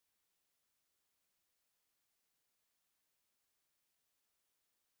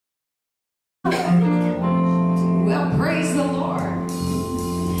Well, praise the Lord.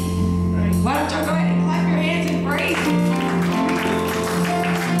 Why don't y'all go ahead and clap your hands and praise Him?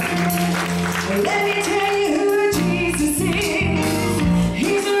 Let me tell you who Jesus is.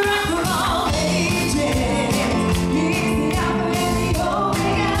 He's the rock of all ages. He's the Alpha and the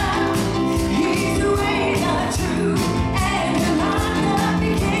Omega. He's the way, the truth, and the life, the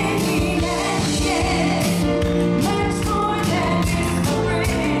beginning and the end. Much more than history.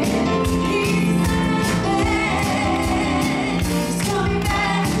 He's the man. He's coming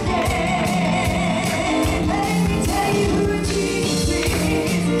back again. Let me tell you.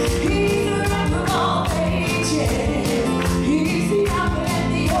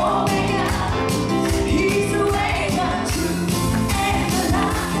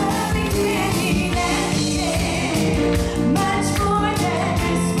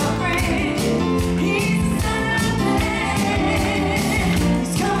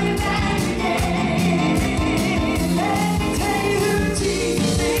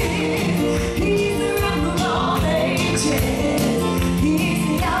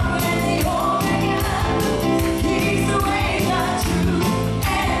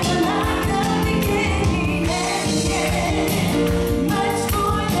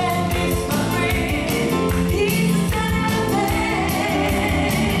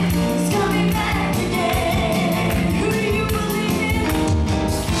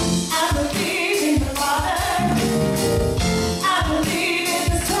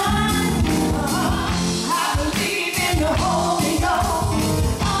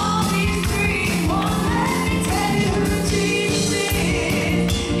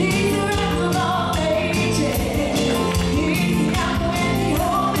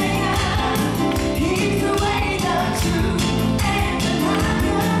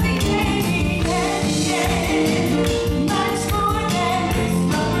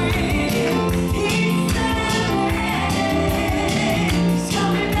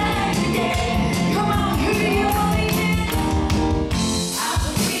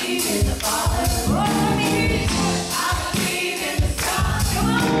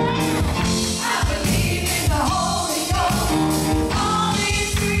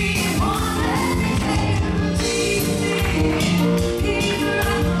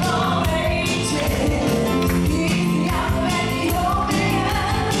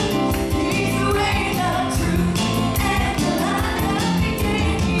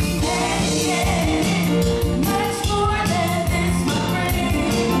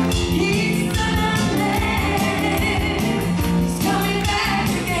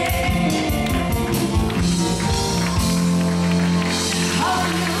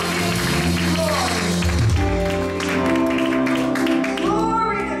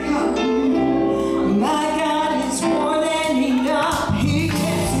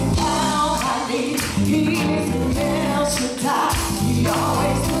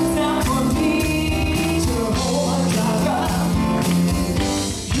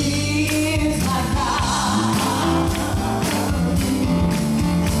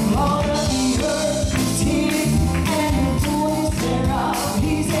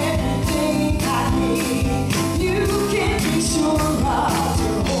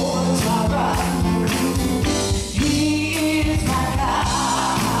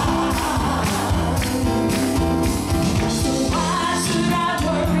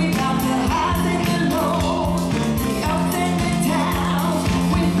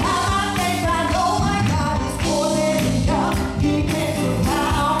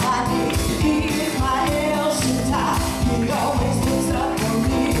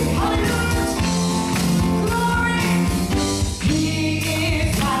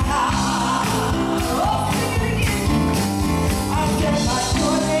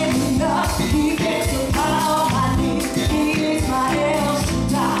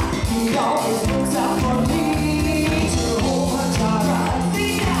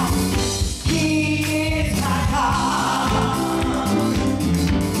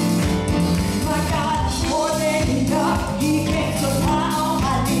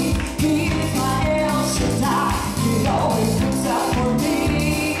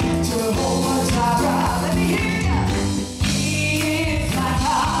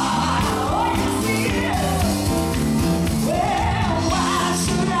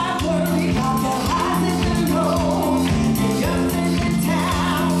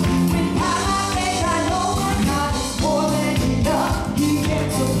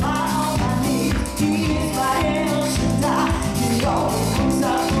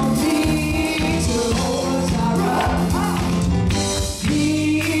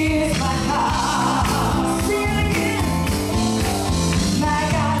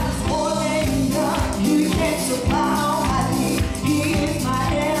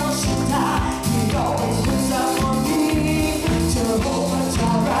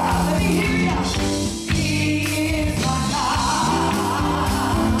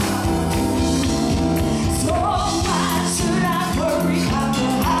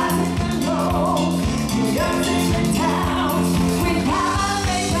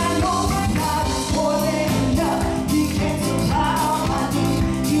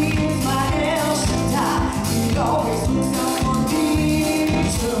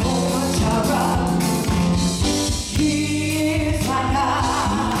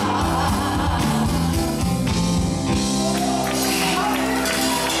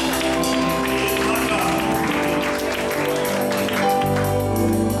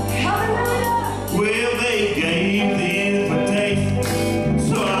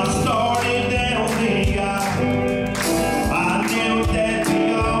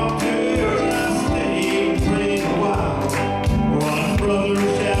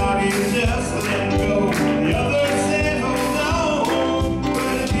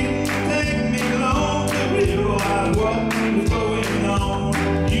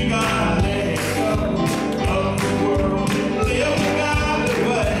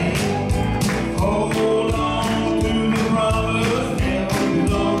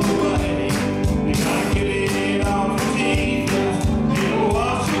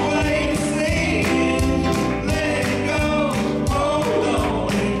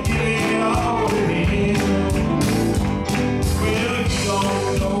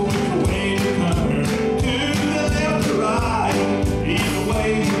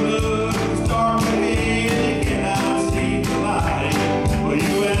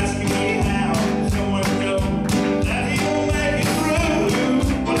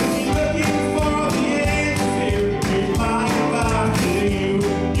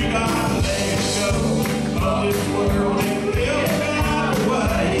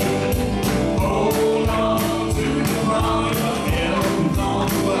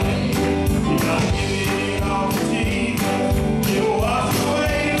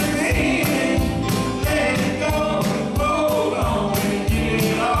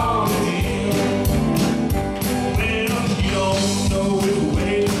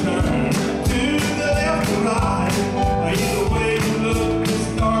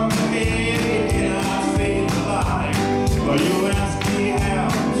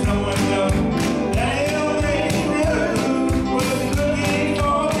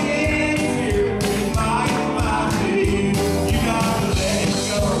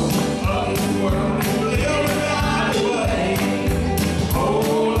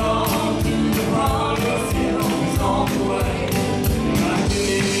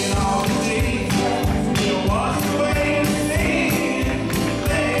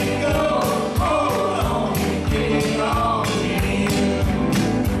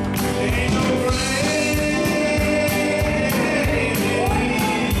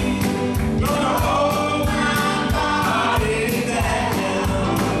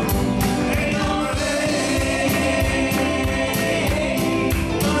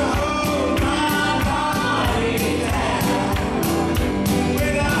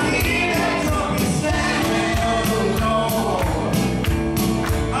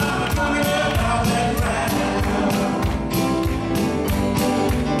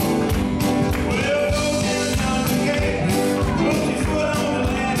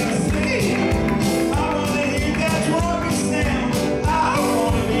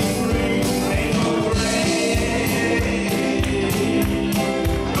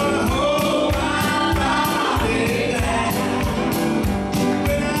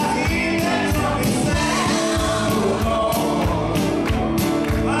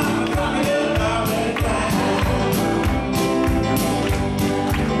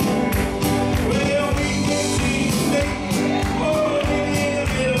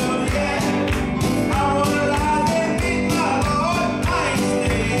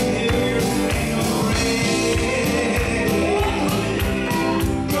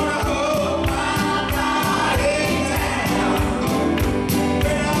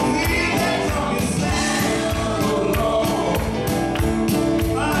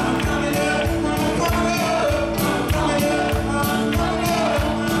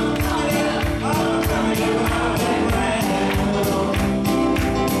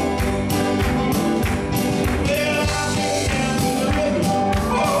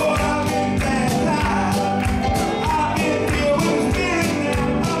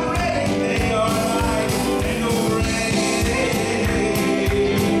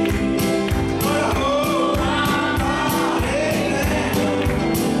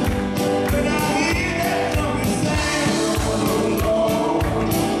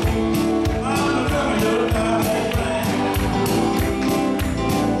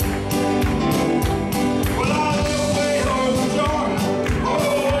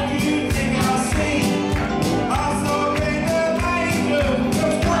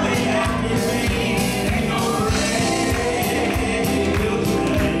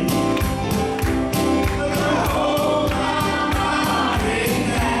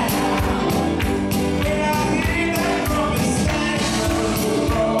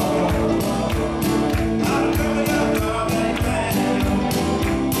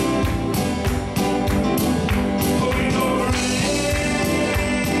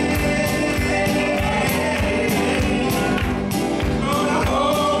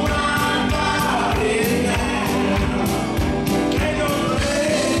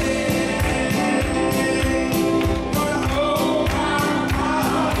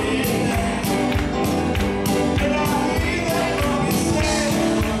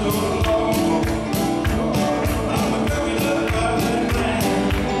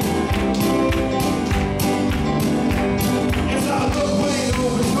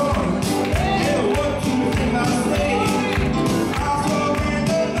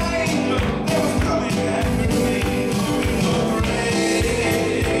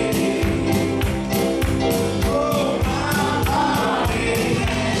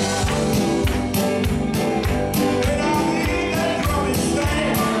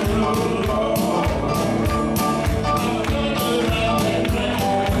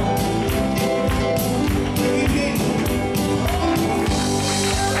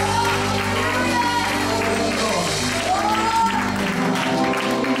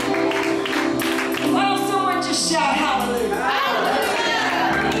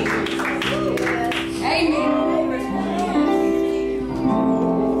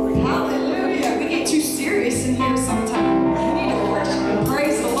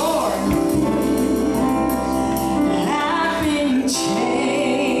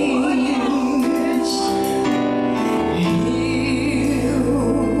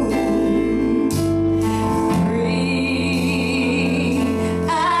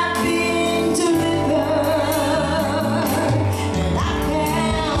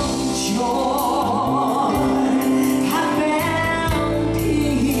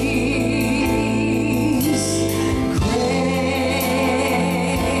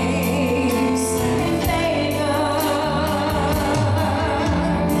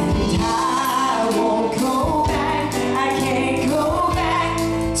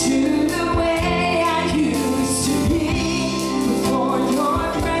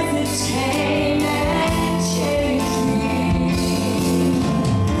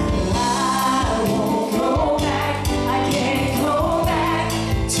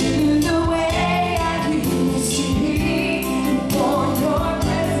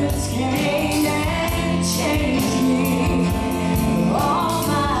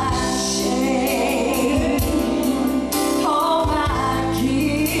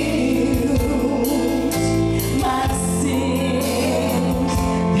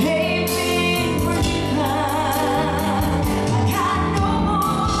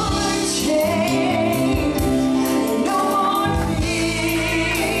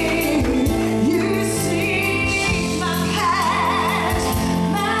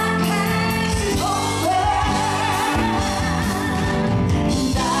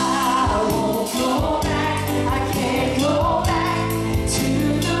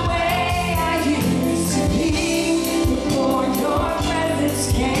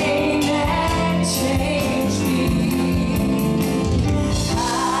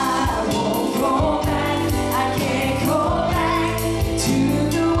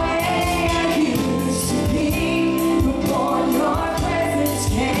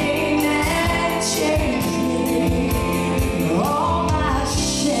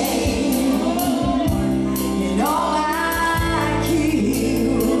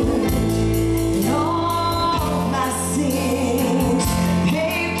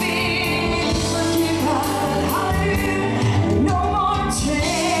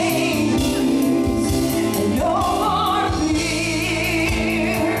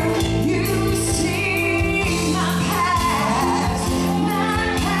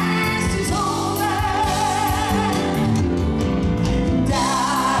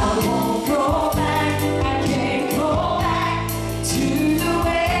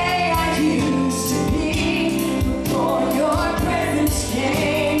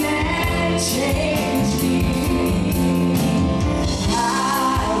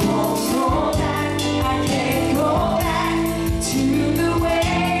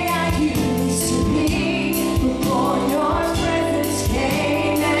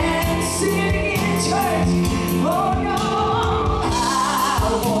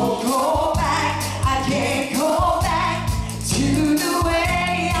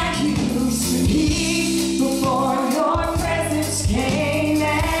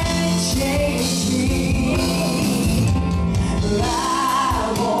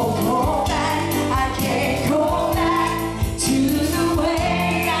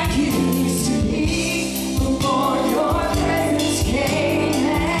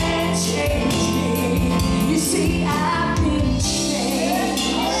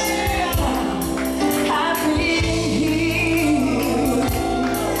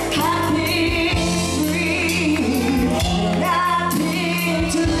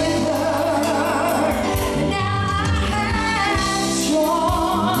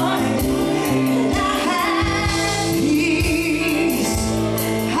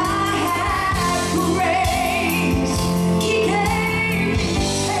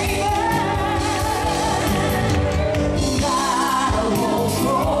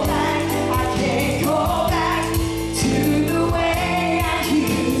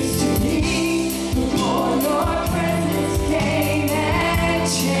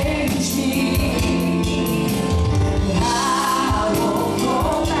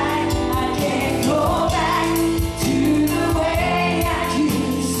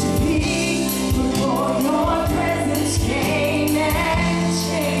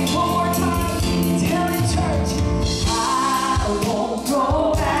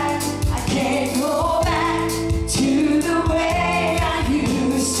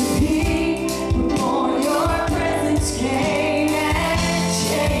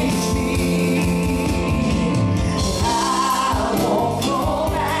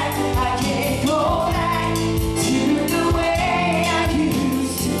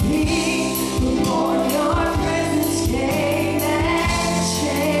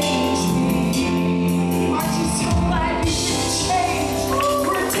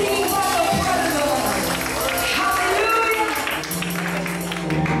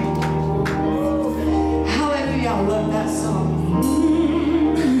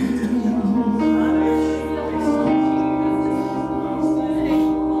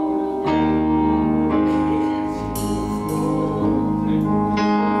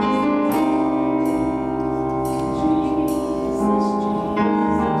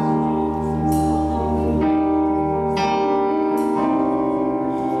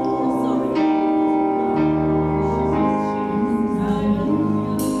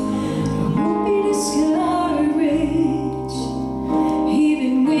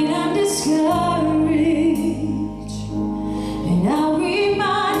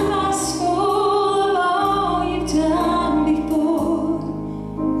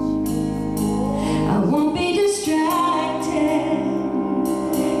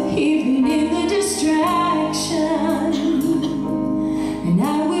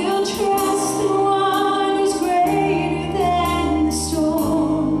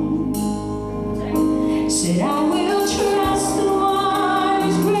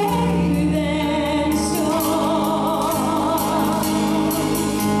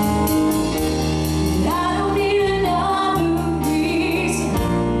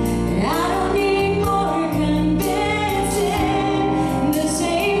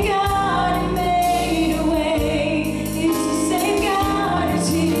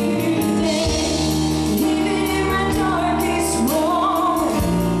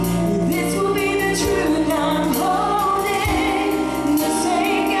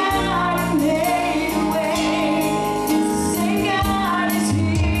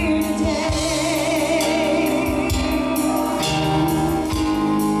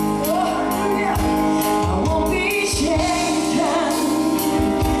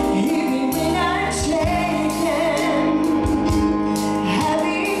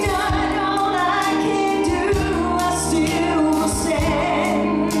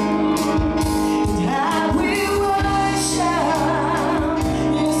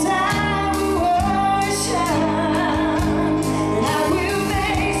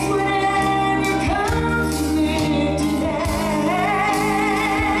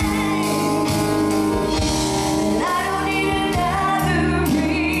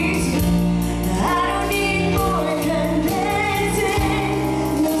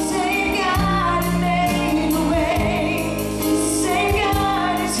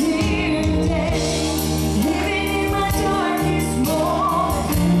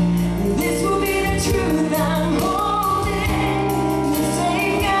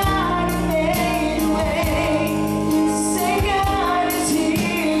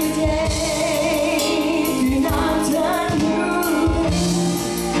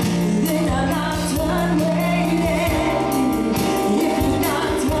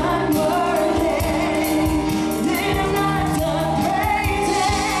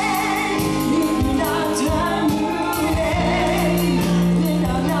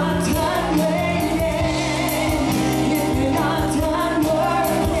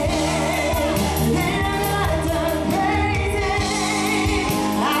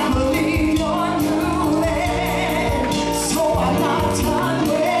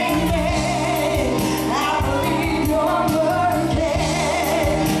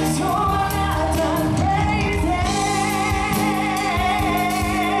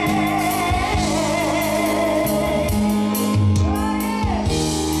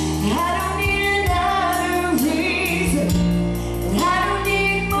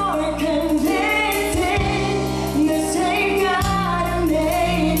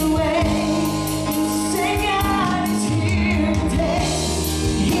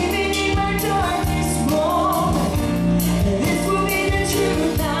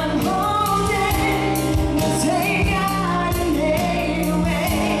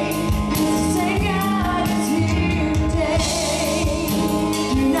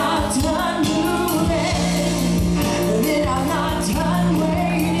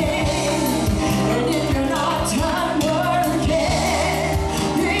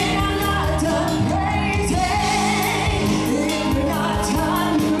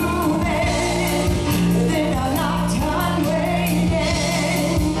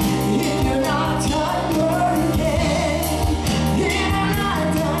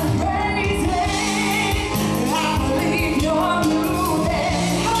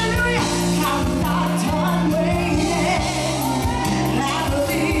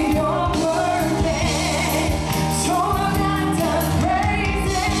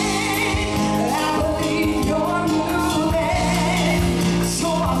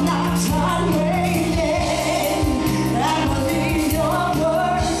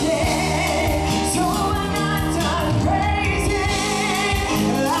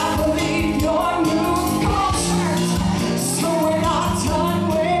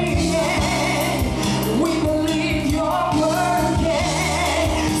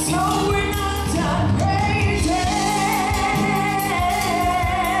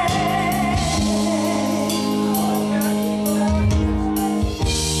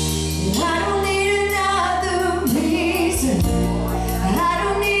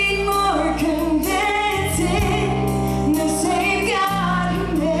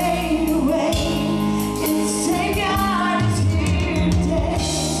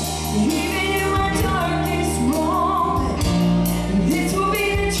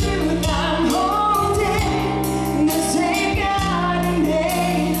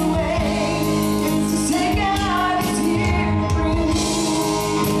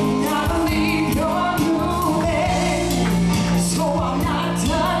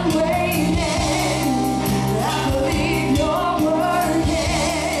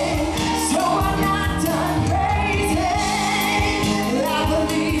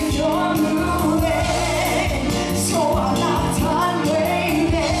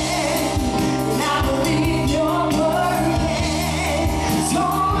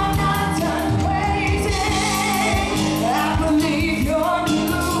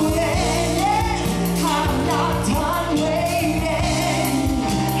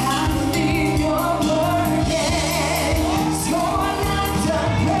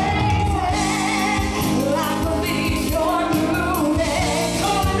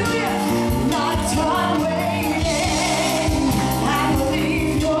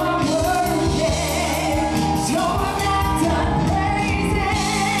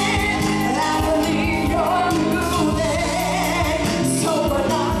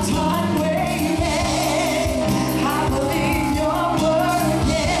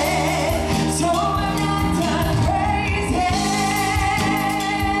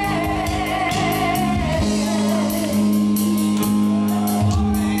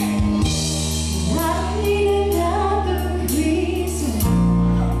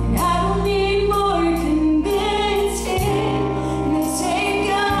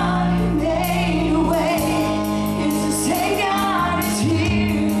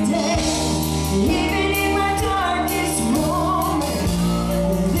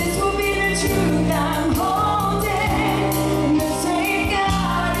 truth I'm holding. The same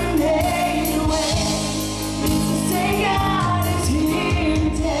God who made the way. The same God is here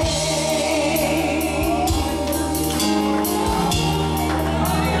today.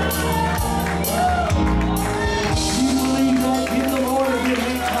 You believe that? Give the Lord a good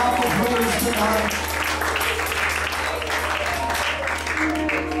hand clap of praise tonight.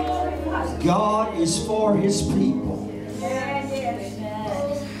 God is for His people.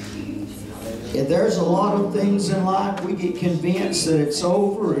 And there's a lot of things in life we get convinced that it's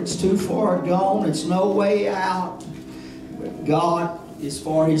over, it's too far gone, it's no way out. But God is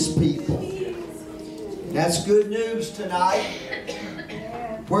for His people. And that's good news tonight.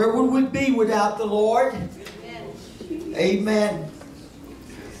 Where would we be without the Lord? Amen.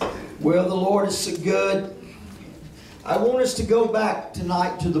 Well, the Lord is so good. I want us to go back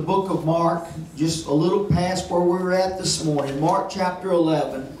tonight to the book of Mark, just a little past where we were at this morning. Mark chapter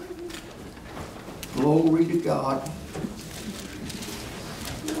 11. Glory to God.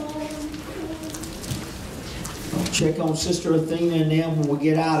 I'll check on Sister Athena and them when we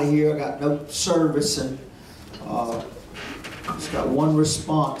get out of here. I got no service and just got one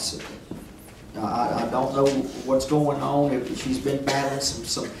response. I don't know what's going on. She's been battling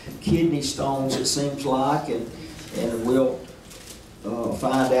some kidney stones, it seems like, and we'll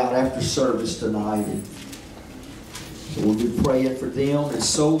find out after service tonight. And so we'll be praying for them. There's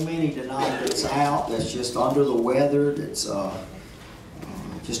so many tonight that's out, that's just under the weather. That's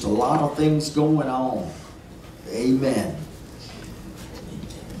just a lot of things going on. Amen.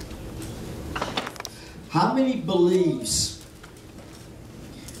 How many believes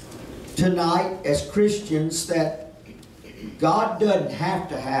tonight as Christians that God doesn't have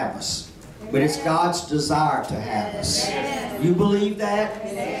to have us, but it's God's desire to have us? You believe that?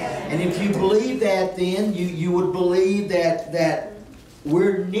 And if you believe that, then you would believe that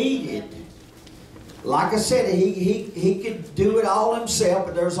we're needed. Like I said, he could do it all himself,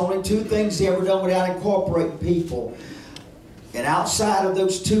 but there's only two things He ever done without incorporating people. And outside of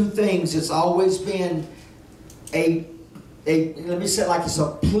those two things, it's always been let me say it like it's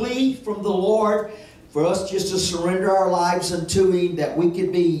a plea from the Lord for us just to surrender our lives unto Him, that we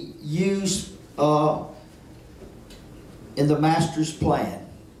could be used in the Master's plan.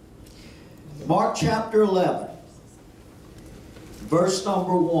 Mark chapter 11, verse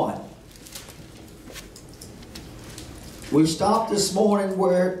number 1. We stopped this morning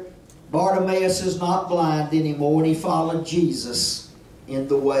where Bartimaeus is not blind anymore, and he followed Jesus in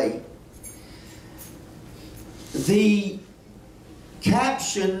the way. The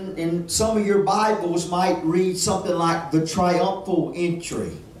caption in some of your Bibles might read something like the triumphal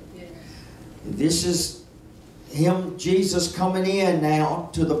entry. This is Jesus coming in now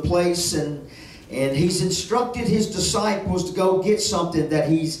to the place, and He's instructed His disciples to go get something that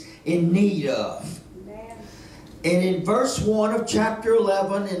He's in need of. And in verse 1 of chapter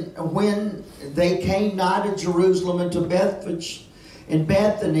 11, and when they came nigh to Jerusalem and to Bethphage and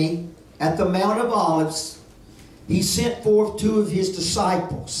Bethany at the Mount of Olives, He sent forth two of His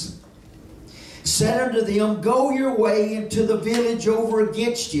disciples, said unto them, Go your way into the village over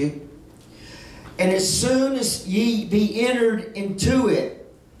against you, and as soon as ye be entered into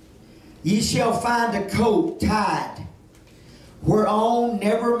it, ye shall find a coat tied, whereon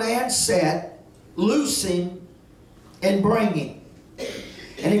never man sat. Loose him and bring him.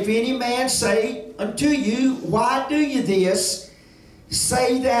 And if any man say unto you, Why do you this?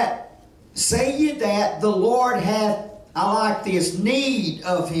 Say ye that the Lord hath, I like this, need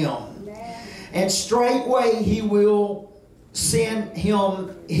of him. And straightway He will send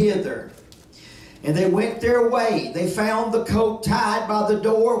him hither. And they went their way. They found the coat tied by the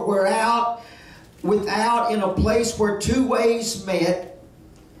door without in a place where two ways met,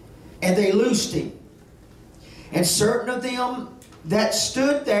 and they loosed him. And certain of them that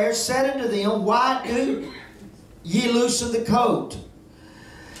stood there said unto them, Why do ye loosen the coat?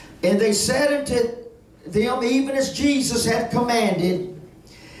 And they said unto them, Even as Jesus had commanded,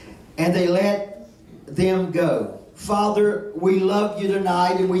 and they let them go. Father, we love You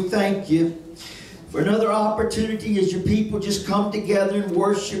tonight, and we thank You for another opportunity as Your people just come together and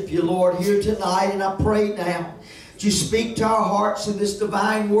worship You, Lord, here tonight. And I pray now, You speak to our hearts in this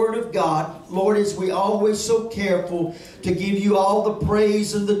divine Word of God. Lord, as we always so careful to give You all the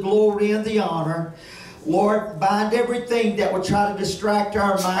praise and the glory and the honor. Lord, bind everything that would try to distract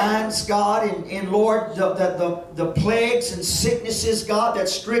our minds, God. And Lord, the plagues and sicknesses, God,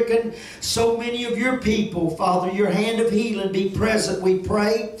 that's stricken so many of your people, Father. Your hand of healing be present, we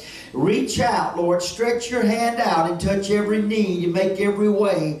pray. Reach out, Lord. Stretch your hand out and touch every need and make every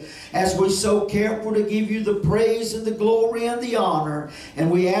way as we're so careful to give you the praise and the glory and the honor. And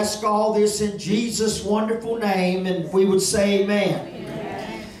we ask all this in Jesus' wonderful name, and we would say amen.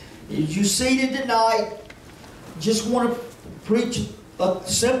 Amen. As you seated tonight, just want to preach a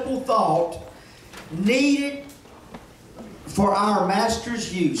simple thought needed for our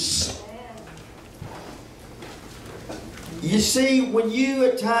Master's use. You see, when you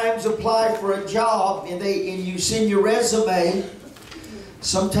at times apply for a job and you send your resume,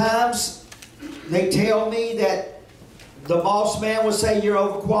 sometimes they tell me that the boss man will say you're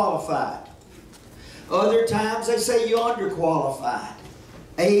overqualified. Other times they say you're underqualified.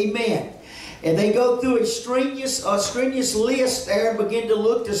 Amen. And they go through a strenuous list there and begin to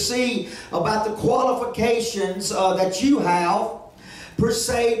look to see about the qualifications that you have per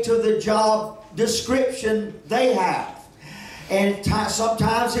se to the job description they have. And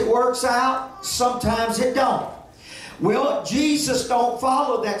sometimes it works out, sometimes it don't. Well, Jesus don't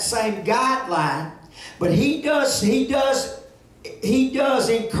follow that same guideline, but he does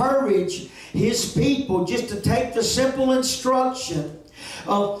encourage his people just to take the simple instruction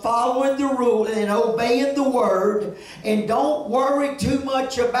of following the rule and obeying the word, and don't worry too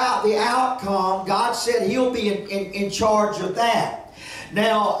much about the outcome. God said he'll be in charge of that.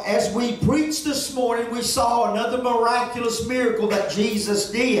 Now, as we preached this morning, we saw another miraculous miracle that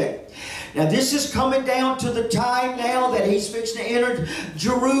Jesus did. Now, this is coming down to the time now that he's fixing to enter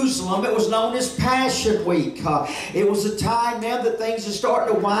Jerusalem. It was known as Passion Week. It was a time now that things are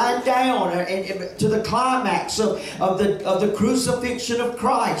starting to wind down to the climax of the crucifixion of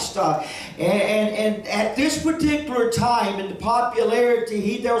Christ. And at this particular time in the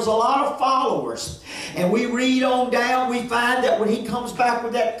popularity, there was a lot of followers. And we read on down, we find that when he comes back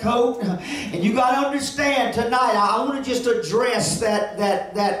with that coat, and you got to understand tonight, I want to just address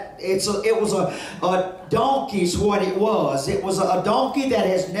that it was a donkey is what it was. It was a donkey that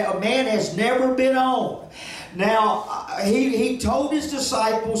a man has never been on. Now, he told his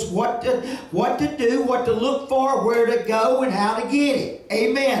disciples what to do, what to look for, where to go, and how to get it.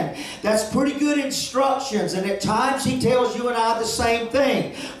 Amen. That's pretty good instructions. And at times he tells you and I the same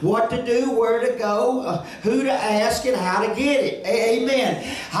thing. What to do, where to go, who to ask, and how to get it. Amen.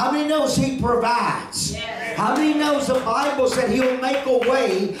 How many knows he provides? Yes. How many knows the Bible said he'll make a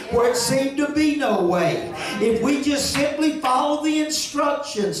way where it seemed to be no way? If we just simply follow the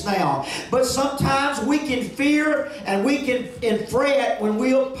instructions now. But sometimes we can fear and we can fret when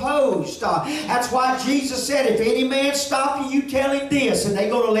we're opposed. That's why Jesus said, if any man stop you, you tell him this, and they're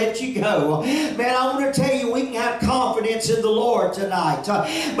going to let you go. Man, I want to tell you, we can have confidence in the Lord tonight.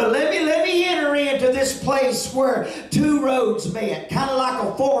 But let me enter into this place where two roads met, kind of like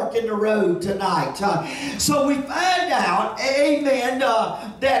a fork in the road tonight. So we find out, amen,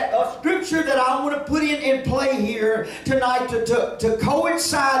 that a scripture that I want to put in play here tonight to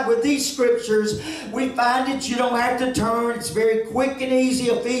coincide with these scriptures, we find that you don't have to turn. It's very quick and easy.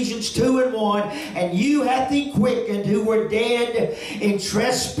 Ephesians 2:1. And you hath he quickened who were dead in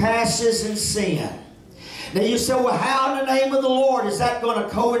trespasses and sin. Now you say, well, how in the name of the Lord is that going to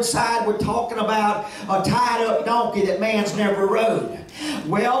coincide with talking about a tied up donkey that man's never rode?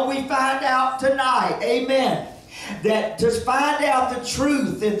 Well, we find out tonight, amen, that to find out the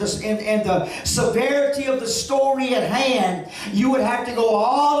truth and the severity of the story at hand, you would have to go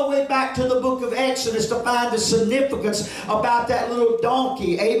all the way back to the book of Exodus to find the significance about that little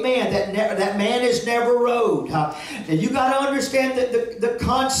donkey, amen, that man has never rode. And you got to understand the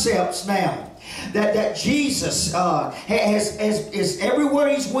concepts now. That Jesus is everywhere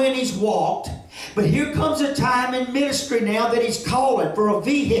he's walked. But here comes a time in ministry now that he's calling for a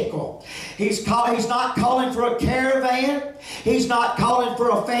vehicle. He's not calling for a caravan. He's not calling for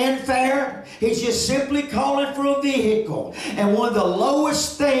a fanfare. He's just simply calling for a vehicle. And one of the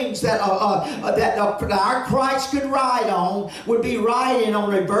lowest things that our Christ could ride on would be riding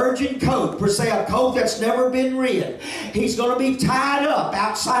on a virgin coat, per se, a coat that's never been rid. He's going to be tied up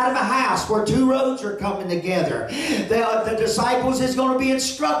outside of a house where two roads are coming together. The disciples is going to be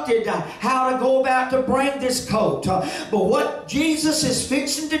instructed how to go about to bring this coat. But what Jesus is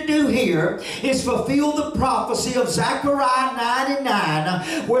fixing to do here here is fulfill the prophecy of Zechariah 9 and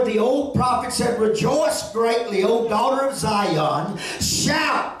 9, where the old prophet said, rejoice greatly, O daughter of Zion.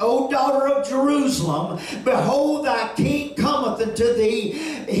 Shout, O daughter of Jerusalem. Behold, thy king cometh unto thee.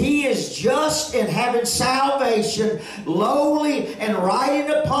 He is just and having salvation, lowly and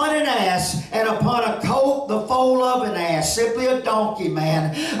riding upon an ass, and upon a colt the foal of an ass. Simply a donkey,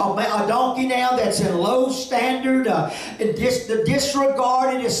 man. A donkey now that's in low standard,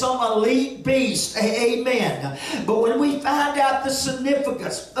 disregarded as some elite beast. Amen. But when we find out the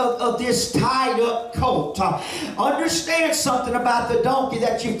significance of this tied up colt, understand something about the donkey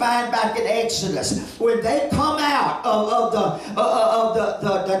that you find back in Exodus. When they come out of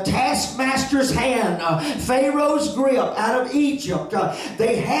the taskmaster's hand, Pharaoh's grip out of Egypt,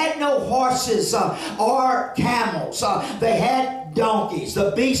 they had no horses or camels. They had donkeys,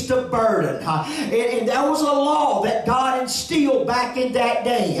 the beast of burden. And that was a law that God instilled back in that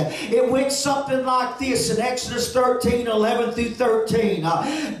day. It went something like this in Exodus 13, 11 through 13.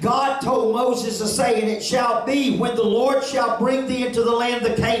 God told Moses to say, and it shall be when the Lord shall bring thee into the land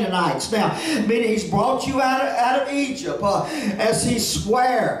of the Canaanites. Now, meaning he's brought you out of Egypt, as he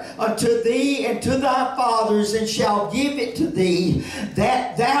sware unto thee and to thy fathers, and shall give it to thee,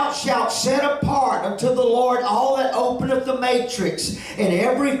 that thou shalt set apart unto the Lord all that openeth the matrix, and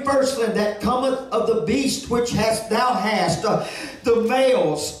every firstling that cometh of the beast which thou hast, the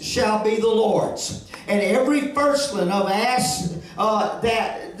males shall be the Lord's. And every firstling of ass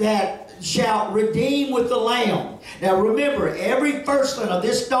that shall redeem with the lamb. Now remember, every firstling of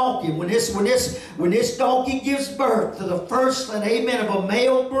this donkey, when this donkey gives birth to the firstling, amen, of a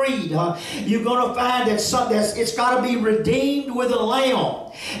male breed, you're going to find that it's got to be redeemed with a lamb.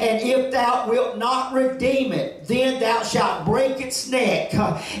 And if thou wilt not redeem it, then thou shalt break its neck,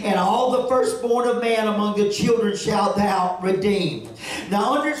 and all the firstborn of man among the children shalt thou redeem.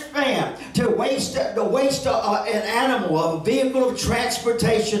 Now understand, to waste an animal, a vehicle of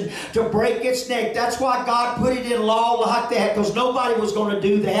transportation, to break its neck, that's why God put it in law like that, because nobody was going to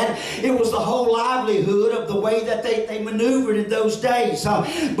do that. It was the whole livelihood of the way that they maneuvered in those days.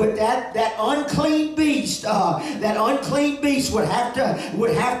 But that unclean beast,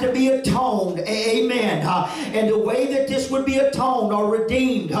 would have to be atoned. Amen. And the way that this would be atoned or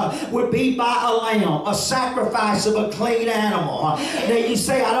redeemed would be by a lamb, a sacrifice of a clean animal. Now you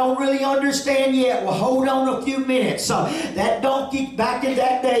say, I don't really understand yet. Well, hold on a few minutes. That donkey back in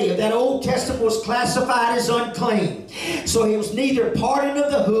that day, that Old Testament, was classified as unclean. So he was neither parting of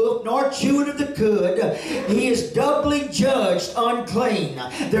the hoof nor chewing of the cud. He is doubly judged unclean.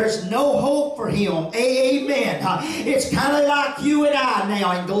 There's no hope for him. Amen. It's kind of like you and I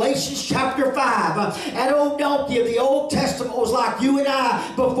now in Galatians chapter 5. That old donkey of the Old Testament was like you and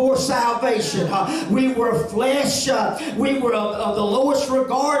I before salvation. We were flesh. We were of the lowest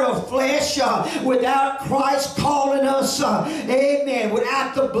regard of flesh, without Christ calling us. Amen.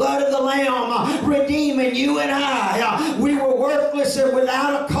 Without the blood of the Lamb redeeming you and I. We were worthless and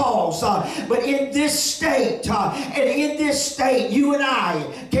without a cause. But in this state, you and I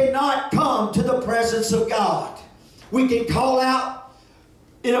cannot come to the presence of God. We can call out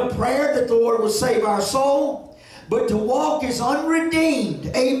in a prayer that the Lord will save our soul, but to walk is unredeemed.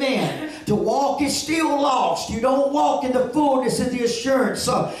 Amen. To walk is still lost. You don't walk in the fullness and the assurance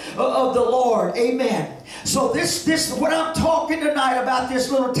of the Lord. Amen. So this what I'm talking tonight about,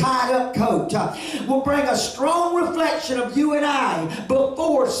 this little tied up coat, will bring a strong reflection of you and I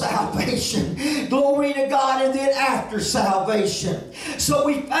before salvation. Glory to God. And then after salvation. So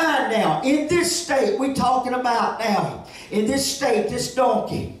we find now in this state we're talking about now, in this state, this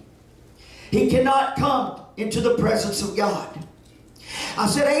donkey, he cannot come into the presence of God. I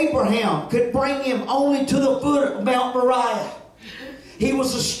said Abraham could bring him only to the foot of Mount Moriah. He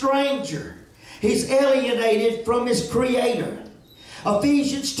was a stranger. He's alienated from his Creator.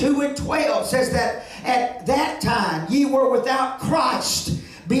 Ephesians 2 and 12 says that at that time ye were without Christ,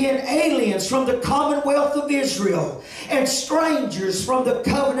 being aliens from the commonwealth of Israel and strangers from the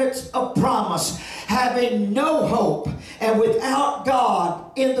covenants of promise, having no hope and without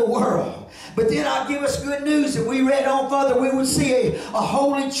God in the world. But then I'll give us good news. If we read on further, we would see a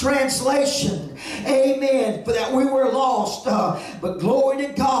holy translation. Amen. For that we were lost. But glory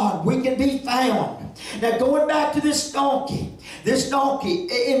to God, we can be found. Now going back to this donkey in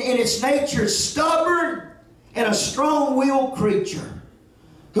its nature is stubborn and a strong-willed creature.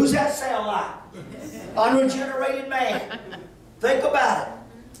 Who's that sound like? Unregenerated man. Think about it.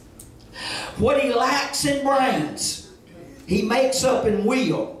 What he lacks in brains, he makes up in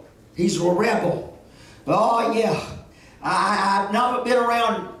will. He's a rebel. Oh yeah. I've not been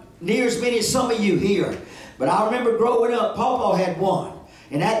around near as many as some of you here. But I remember growing up, Papa had one.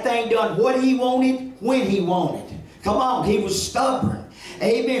 And that thing done what he wanted, when he wanted. Come on, he was stubborn.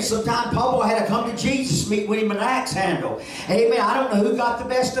 Amen. Sometimes Papa had to come to Jesus, meet with him an axe handle. Amen. I don't know who got the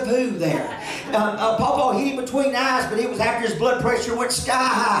best of who there. Papa hit him between the eyes, but it was after his blood pressure went sky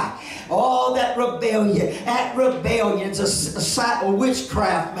high. Oh, that rebellion. That rebellion's a sight of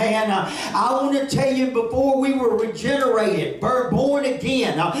witchcraft, man. I want to tell you, before we were regenerated, born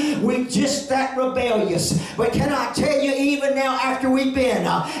again, we just that rebellious. But can I tell you, even now, after we've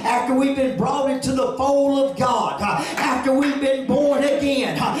been brought into the fold of God, after we've been born again,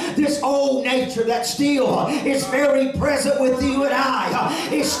 this old nature that still is very present with you and I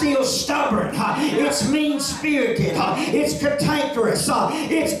is still stubborn. It's mean-spirited. It's cantankerous.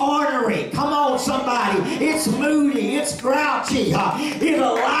 It's ornery. Come on, somebody. It's moody. It's grouchy.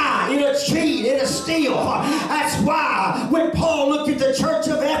 It'll lie. It'll cheat. It'll steal. That's why when Paul looked at the church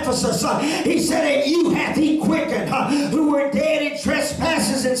of Ephesus, he said, "And you hath he quickened, who were dead in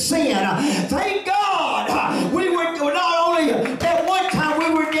trespasses and sin." Thank God we were not only at one time we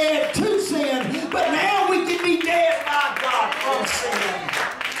were dead to sin, but now we can be dead by God from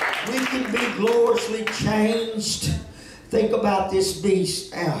sin. We can be gloriously changed. Think about this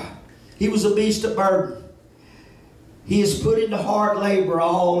beast. He was a beast of burden. He is put into hard labor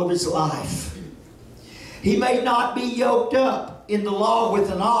all of his life. He may not be yoked up in the law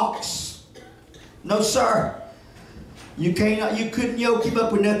with an ox. No, sir. You couldn't yoke him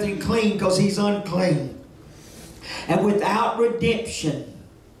up with nothing clean because he's unclean. And without redemption,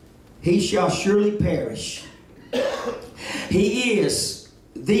 he shall surely perish. He is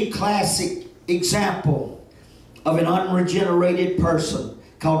the classic example of an unregenerated person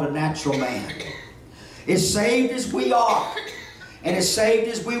called a natural man. As saved as we are, and as saved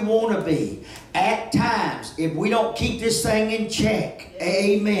as we want to be, at times, if we don't keep this thing in check,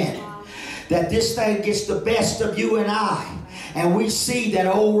 amen, that this thing gets the best of you and I, and we see that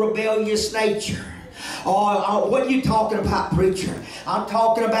old rebellious nature. What are you talking about, preacher? I'm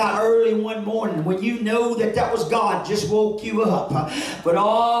talking about early one morning when you know that was God just woke you up. But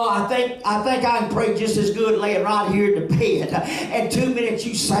I think I can pray just as good laying right here in the bed. And 2 minutes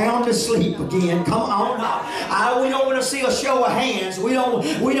you sound asleep again. Come on. We don't want to see a show of hands. We don't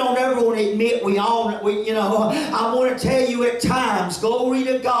ever want to admit we own it. I want to tell you at times, glory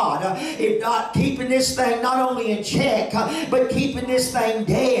to God, if not keeping this thing not only in check, but keeping this thing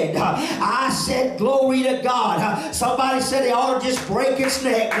dead. I said, glory to God. Somebody said they ought to just break its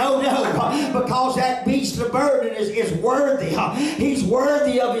neck. No, because that beast of burden is worthy. He's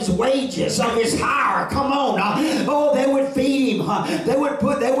worthy of his wages, of his hire. Come on. They would feed him. They would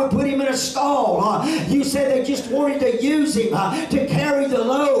put him in a stall. You said they just wanted to use him to carry the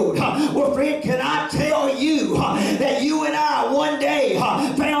load. Well, friend, can I tell you that you and I one day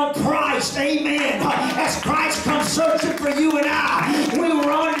found Christ, amen, as Christ comes searching for you and I. We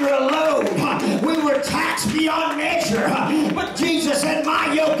were under a load. We were taxed beyond measure. But Jesus said,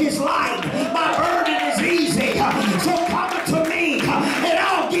 "My yoke is light. My burden is easy. So come unto me and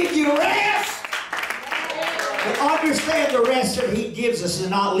I'll give you rest." But understand the rest that he gives us is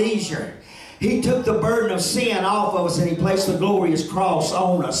not leisure. He took the burden of sin off of us and he placed the glorious cross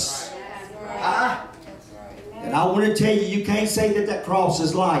on us. And I want to tell you, you can't say that cross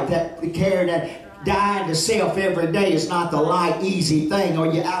is light. That the care that dying to self every day is not the light, easy thing. Are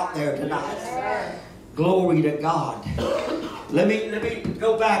you out there tonight? Glory to God. Let me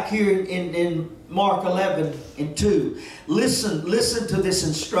go back here in Mark 11:2. Listen to this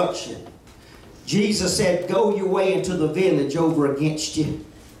instruction. Jesus said, "Go your way into the village over against you.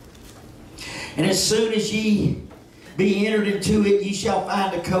 And as soon as ye be entered into it, ye shall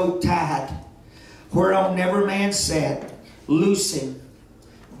find a coat tied, whereon never man sat. Loose him,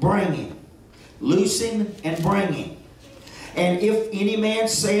 bring him. Loose him and bring him. And if any man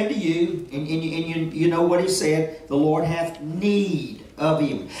say unto you," and you know what he said, "the Lord hath need of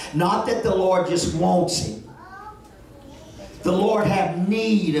him." Not that the Lord just wants him. The Lord hath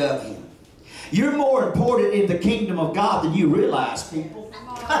need of him. You're more important in the kingdom of God than you realize, people.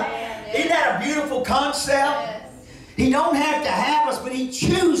 Isn't that a beautiful concept? He don't have to have us, but he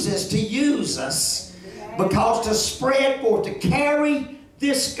chooses to use us because to spread forth, to carry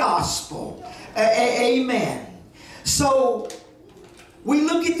this gospel. Amen. So, we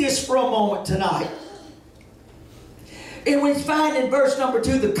look at this for a moment tonight. And we find in verse number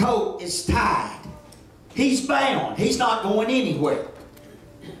 2, the coat is tied. He's bound. He's not going anywhere.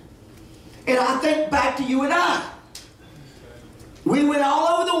 And I think back to you and I. We went all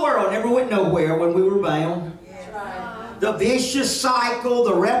over the world, never went nowhere when we were bound. The vicious cycle,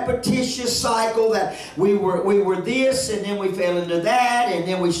 the repetitious cycle that we were this and then we fell into that and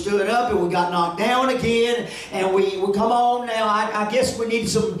then we stood up and we got knocked down again and we come on now. I guess we need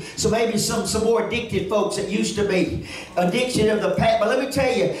maybe some more addicted folks that used to be addiction of the past. But let me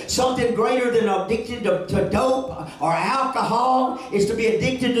tell you, something greater than addicted to dope or alcohol is to be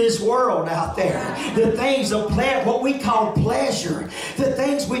addicted to this world out there. The things of what we call pleasure, the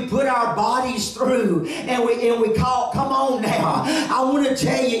things we put our bodies through, and we call. Come on now. I want to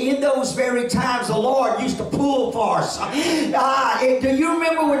tell you, in those very times the Lord used to pull for us. Do you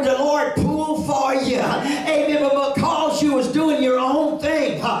remember when the Lord pulled for you? Amen. But because you was doing your own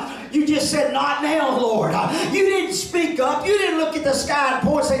thing, you just said, not now, Lord. You didn't speak up. You didn't look at the sky and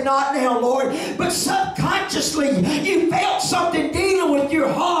point and say, not now, Lord. But subconsciously, you felt something dealing with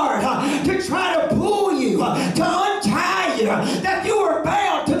your heart to try to pull you, to untie you, that you were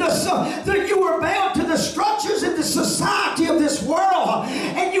bound to the structures and the society of this world,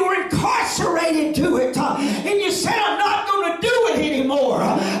 and you were incarcerated to it. And you said, I'm not going to do it anymore.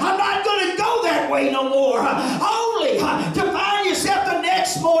 I'm not going to go that way no more. Only to find yourself the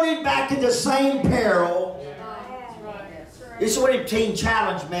next morning back in the same peril. This is one of them teen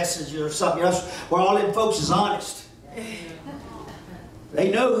challenge messages or something else where all them folks is honest.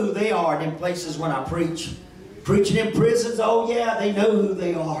 They know who they are in them places when I preach. Preaching in prisons, oh yeah, they know who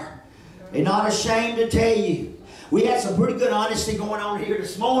they are. They're not ashamed to tell you. We had some pretty good honesty going on here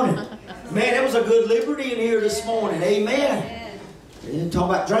this morning. Man, there was a good liberty in here this morning. Amen. You're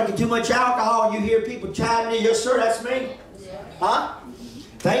talking about drinking too much alcohol and you hear people chiming in. Yes, sir, that's me. Huh?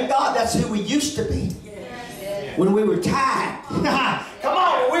 Thank God that's who we used to be. When we were tired. Come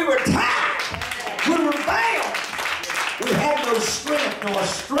on, when we were tired. We were bound. We had no strength nor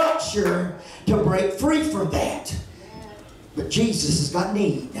structure to break free from that. But Jesus has got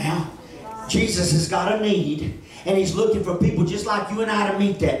need now. Jesus has got a need. And He's looking for people just like you and I to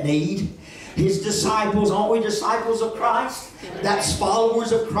meet that need. His disciples, aren't we disciples of Christ? That's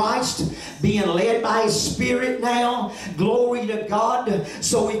followers of Christ, being led by His Spirit now. Glory to God.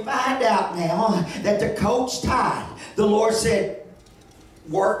 So we find out now that the coat's tied. The Lord said,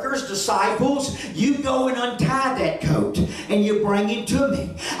 workers, disciples, you go and untie that coat and you bring him to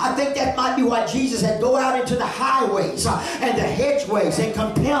me. I think that might be why Jesus had to go out into the highways and the hedgeways and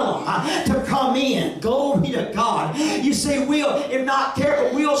compel them to come in. Glory to God. You see, if not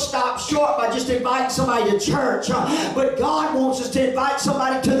careful, we'll stop short by just inviting somebody to church. But God wants us to invite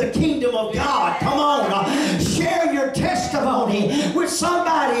somebody to the kingdom of God. Come on. Share your testimony with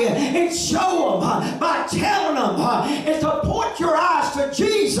somebody and show them by telling them and to point your eyes to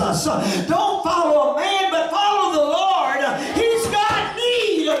Jesus. Don't follow a man, but follow the Lord. He's got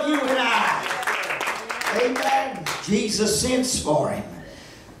need of you and I. Amen. Jesus sends for him.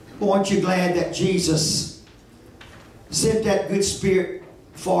 Aren't you glad that Jesus sent that good Spirit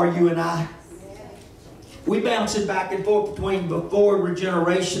for you and I? We bouncing back and forth between before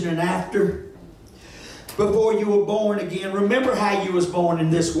regeneration and after. Before you were born again, remember how you was born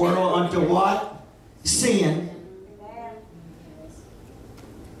in this world unto what? Sin.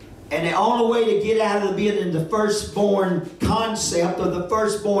 And the only way to get out of being in the firstborn concept or the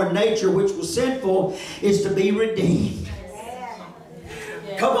firstborn nature, which was sinful, is to be redeemed.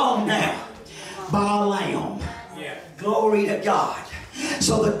 Come on now. By a lamb. Glory to God.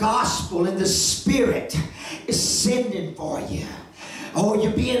 So the gospel and the Spirit is sending for you. Oh,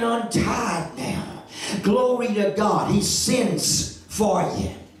 you're being untied now. Glory to God. He sends for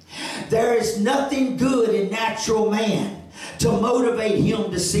you. There is nothing good in natural man to motivate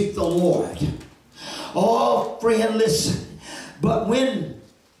him to seek the Lord. Oh, friend, listen. But when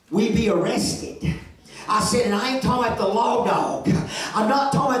we be arrested, I said, and I ain't talking about the law dog. I'm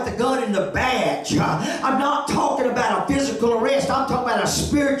not talking about the gun and the badge. I'm not talking about a physical arrest. I'm talking about a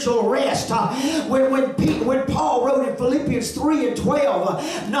spiritual arrest. When Paul wrote in Philippians 3 and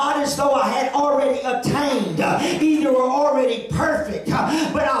 12, not as though I had already attained, either were already perfect,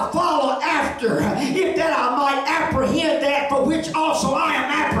 but I follow after, if that I might apprehend that for which also I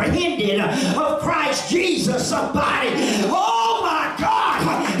am apprehended of Christ Jesus. Somebody, oh my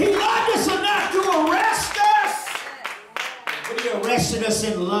God, He loved us enough to arrest us. But He arrested us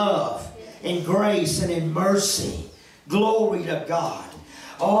in love, in grace, and in mercy. Glory to God.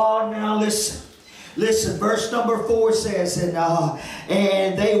 Oh, now listen. Listen, verse number 4 says,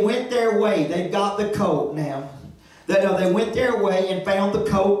 and they went their way. They've got the coat now. They went their way and found the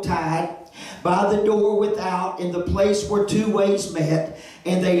coat tied by the door without in the place where two ways met,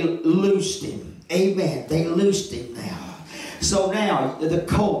 and they loosed him. Amen. They loosed him now. So now the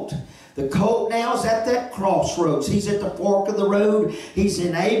coat The colt now is at that crossroads. He's at the fork of the road. He's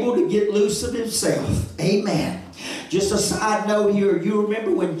enabled to get loose of himself. Amen. Just a side note here. You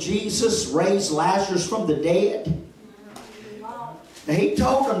remember when Jesus raised Lazarus from the dead? Now, he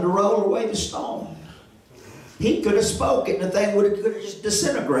told him to roll away the stone. He could have spoken, the thing would have just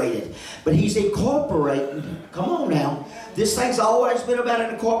disintegrated. But he's incorporating. Come on now. This thing's always been about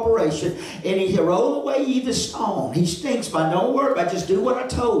an incorporation. And he roll away ye the stone. He stinks by no word, but just do what I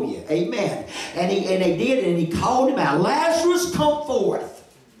told you. Amen. And they did, and he called him out. Lazarus, come forth.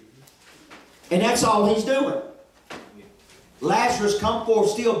 And that's all he's doing. Lazarus come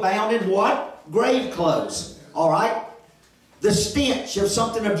forth, still bound in what? Grave clothes. All right? The stench of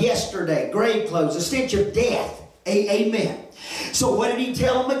something of yesterday. Grave clothes. The stench of death. Amen. So what did he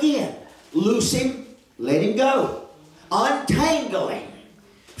tell him again? Loose him. Let him go. Untangle him.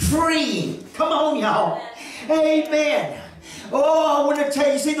 Free him. Come on, y'all. Amen. Oh, I want to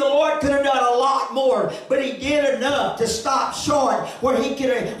tell you, see, the Lord could have done a lot more, but He did enough to stop short where He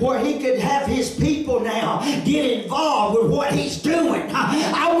could have His people now get involved with what He's doing.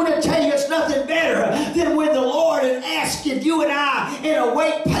 I want to tell you, it's nothing better than when the Lord is asking you and I and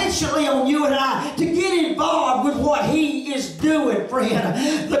wait patiently on you and I to get involved with what He is doing,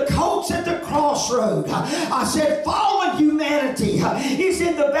 friend. The colt's at the crossroad. I said, fallen humanity is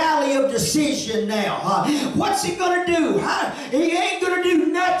in the valley of decision now. What's he going to do? He ain't going to do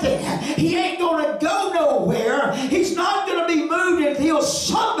nothing. He ain't going to go nowhere. He's not going to be moved until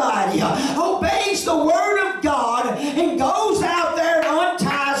somebody obeys the Word of God and goes out there and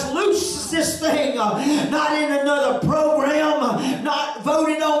unties, looses this thing. Not in another program, not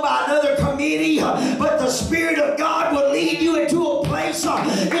voted on by another committee, but the Spirit of God will lead you into a place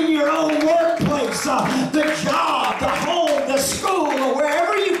in your own workplace, the job, the home, the school, or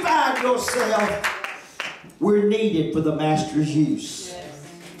wherever you find yourself. We're needed for the Master's use. Yes.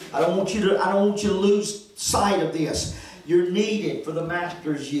 I don't want you to lose sight of this. You're needed for the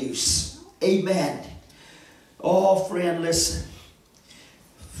Master's use. Amen. Oh, friend, listen.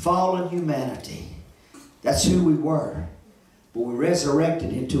 Fallen humanity. That's who we were. But we're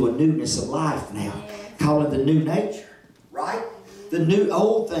resurrected into a newness of life now. Call it the new nature. Right? The new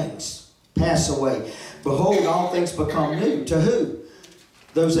old things pass away. Behold, all things become new. To who?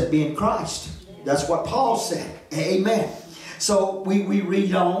 Those that be in Christ. That's what Paul said. Amen. So we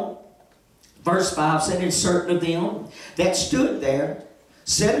read on. Verse 5 said, and certain of them that stood there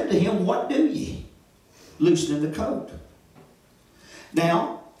said unto him, what do ye? Loosening the coat.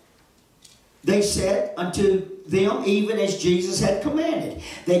 Now, they said unto them even as Jesus had commanded.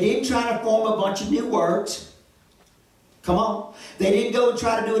 They didn't try to form a bunch of new words. Come on. They didn't go and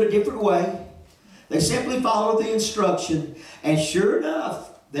try to do it a different way. They simply followed the instruction. And sure enough,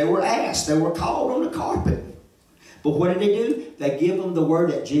 they were asked. They were called on the carpet. But what did they do? They give them the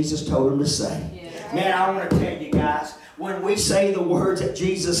word that Jesus told them to say. Yeah. Man, I want to tell you guys, when we say the words that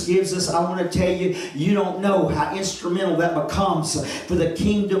Jesus gives us, I want to tell you, you don't know how instrumental that becomes for the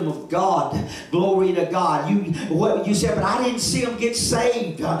kingdom of God. Glory to God. You said, but I didn't see them get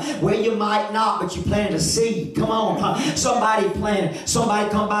saved. Well, you might not, but you planted a seed. Come on. Somebody planted. Somebody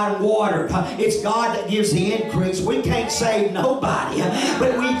come by and watered. It's God that gives the increase. We can't save nobody.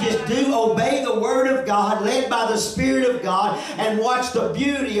 But we just do obey the word of God, led by the Spirit of God, and watch the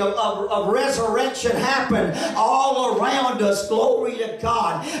beauty of resurrection happen all around us. Glory to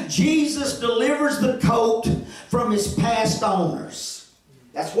God. Jesus delivers the coat from his past owners.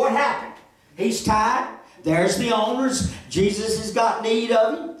 That's what happened. He's tied. There's the owners. Jesus has got need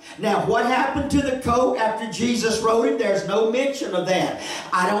of him. Now, what happened to the coat after Jesus rode it? There's no mention of that.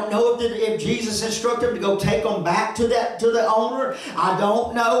 I don't know if Jesus instructed him to go take them back to the owner. I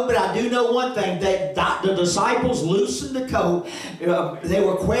don't know, but I do know one thing. That the disciples loosened the coat. They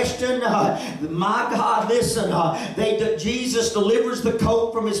were questioned. My God, listen. Jesus delivers the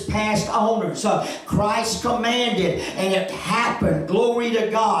coat from his past owners. Christ commanded, and it happened. Glory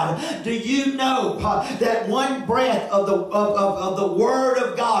to God. Do you know that one breath of the Word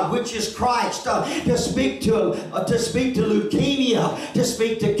of God, which is Christ, to speak to leukemia, to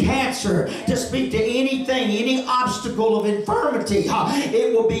speak to cancer, to speak to anything, any obstacle of infirmity,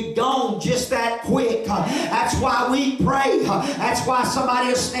 it will be gone just that quick. That's why we pray. That's why somebody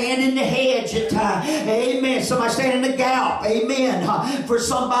will stand in the hedge at times. Amen. Somebody stand in the gap. Amen. For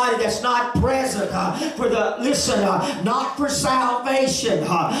somebody that's not present. Not for salvation,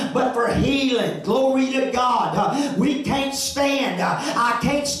 but for healing. Glory to God. We can't stand. I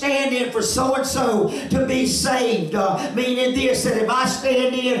can't stand in for so-and-so to be saved. Meaning this, that if I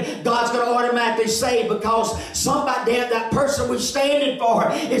stand in, God's going to automatically save, because somebody, that person we're standing for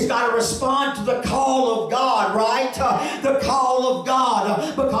has got to respond to the call of God, right? The call of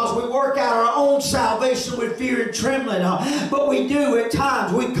God. Because we work out our own salvation with fear and trembling. But we do at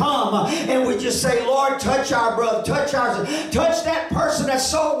times. We come and we just say, Lord, touch our brother, touch that person that's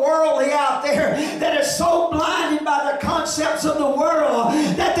so worldly out there, that is so blinded by the concepts of the world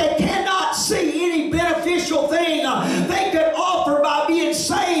that they cannot see any beneficial thing they could offer by being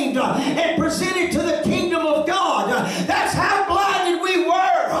saved and presented to the kingdom of God. That's how blinded we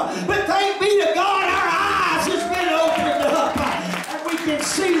were. But thank be to God, our eyes has been opened up and we can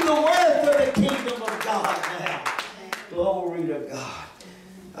see the worth of the kingdom of God now. Glory to God.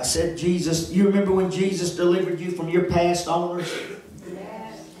 I said, Jesus, you remember when Jesus delivered you from your past owners?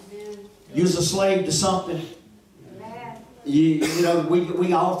 You was a slave to something. You know,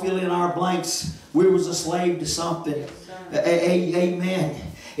 we all fill in our blanks. We was a slave to something. Amen.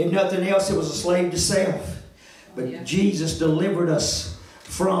 If nothing else, it was a slave to self. But Jesus delivered us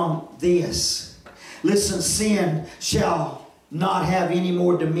from this. Listen, sin shall not have any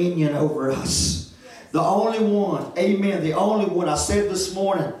more dominion over us. The only one, amen, the only one, I said this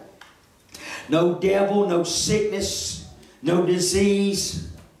morning, no devil, no sickness, no disease,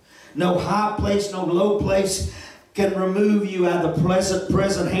 no high place, no low place can remove you out of the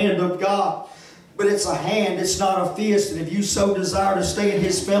present hand of God. But it's a hand, it's not a fist. And if you so desire to stay in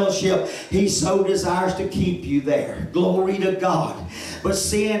His fellowship, He so desires to keep you there. Glory to God. But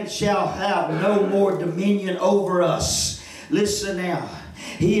sin shall have no more dominion over us. Listen now.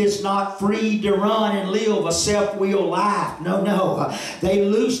 He is not free to run and live a self-willed life. No. They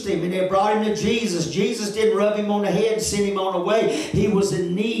loosed him and they brought him to Jesus. Jesus didn't rub him on the head and send him on the way. He was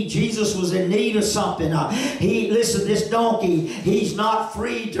in need. Jesus was in need of something. Listen, this donkey, he's not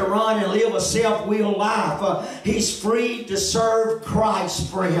free to run and live a self-willed life. He's free to serve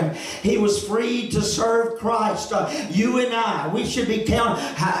Christ, friend. He was free to serve Christ. You and I, we should be counting.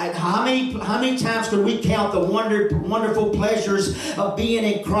 How many times could we count the wonderful pleasures of being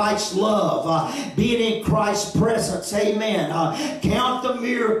in Christ's love, being in Christ's presence? Amen. Count the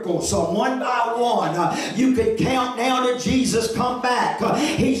miracles one by one. You could count down to Jesus come back.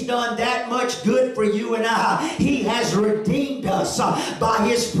 He's done that much good for you and I. He has redeemed us by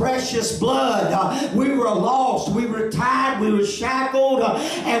His precious blood. We were lost. We were tied. We were shackled.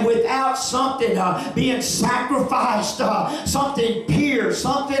 And without something being sacrificed, something pure,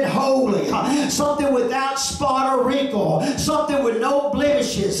 something holy, something without spot or wrinkle, something with no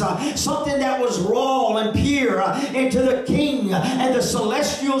blemishes, something that was raw and pure, into the King and the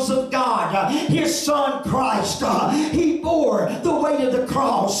celestials of God, His Son Christ. He bore the weight of the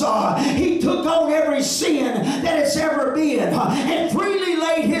cross. He took on every sin that has ever been and freely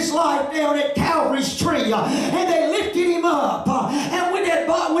laid His life down at Calvary's tree. And they lifted Him up. And when that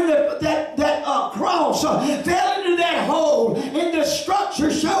cross fell into that hole and the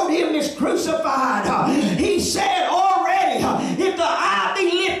structure showed Him as crucified, He said already, if the eye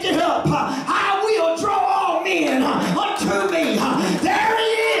be lifted up, I will draw all men unto me. There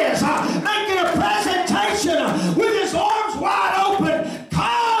He is, making a presentation with His arms wide open.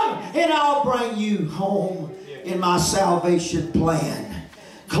 Come and I'll bring you home in my salvation plan.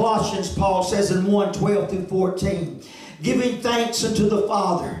 Colossians, Paul says in 1:12-14, giving thanks unto the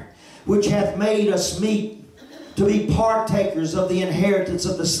Father, which hath made us meet to be partakers of the inheritance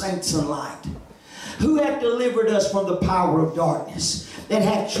of the saints in light, who hath delivered us from the power of darkness, and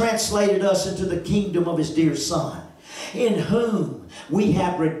hath translated us into the kingdom of His dear Son, in whom we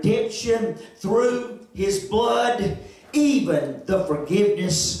have redemption through His blood, even the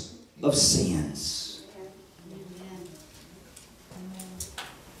forgiveness of sins.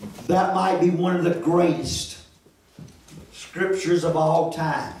 That might be one of the greatest scriptures of all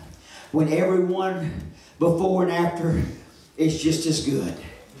time, when everyone before and after is just as good.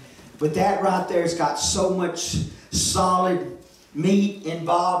 But that right there has got so much solid meat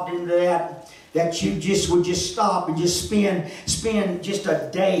involved in that you just would just stop and just spend just a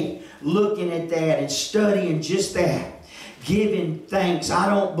day looking at that and studying just that, giving thanks. I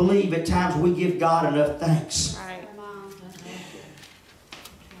don't believe at times we give God enough thanks. Right.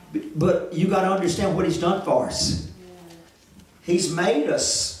 But you got to understand what He's done for us. He's made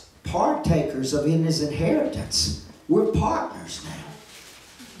us partakers of His inheritance. We're partners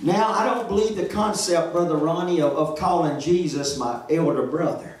now. Now, I don't believe the concept, Brother Ronnie, of calling Jesus my elder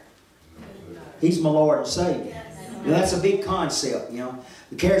brother. He's my Lord and Savior. Now, that's a big concept, you know.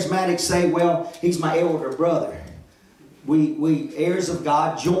 The charismatics say, well, He's my elder brother. We heirs of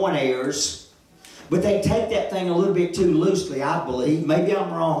God, joint heirs. But they take that thing a little bit too loosely, I believe. Maybe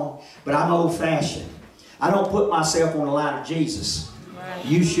I'm wrong, but I'm old-fashioned. I don't put myself on the line of Jesus.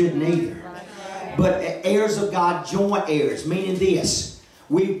 You shouldn't either. But heirs of God, joint heirs, meaning this.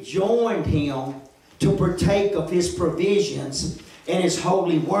 We've joined Him to partake of His provisions and His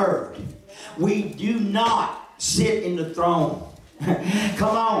holy word. We do not sit in the throne.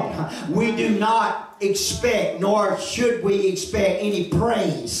 Come on. We do not expect, nor should we expect any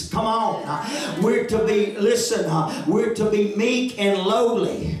praise. Come on. We're to be, listen, we're to be meek and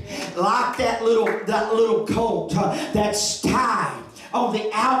lowly. Like that little colt that's tied on the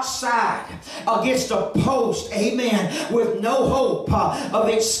outside against a post, amen, with no hope of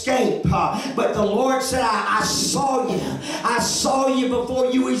escape. But the Lord said, I saw you. I saw you before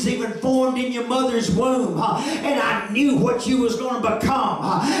you was even formed in your mother's womb. And I knew what you was going to become.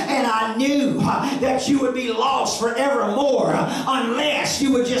 And I knew that you would be lost forevermore unless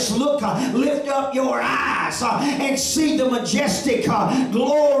you would just lift up your eyes and see the majestic,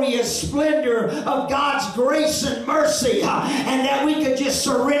 glorious splendor of God's grace and mercy. And that we could just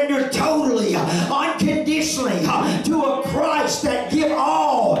surrender totally, unconditionally to a Christ that give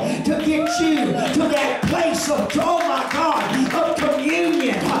all to get you to that place of, oh my God, of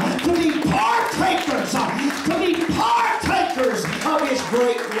communion, to be partakers of His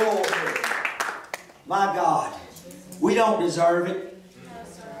great glory. My God, we don't deserve it.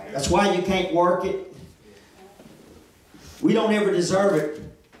 That's why you can't work it. We don't ever deserve it.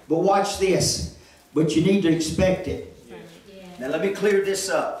 But watch this. But you need to expect it. Now let me clear this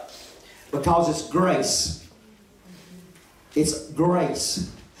up, because it's grace. It's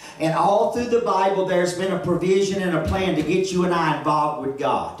grace. And all through the Bible there's been a provision and a plan to get you and I involved with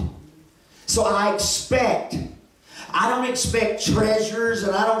God. So I don't expect treasures,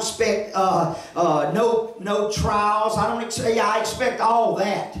 and I don't expect no trials. I expect all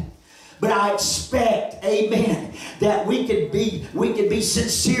that. But I expect, amen, that we could be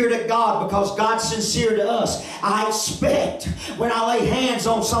sincere to God because God's sincere to us. I expect when I lay hands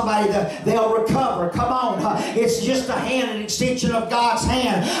on somebody that they'll recover. Come on. It's just a hand, an extension of God's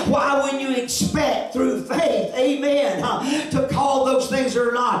hand. Why wouldn't you expect through faith, amen, to call those things that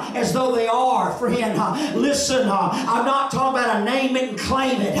are not as though they are, friend? Listen, I'm not talking about a name it and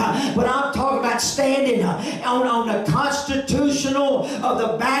claim it, but I'm talking about standing on the constitutional of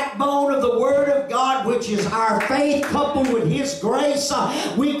the backbone of the Word of God, which is our faith coupled with His grace.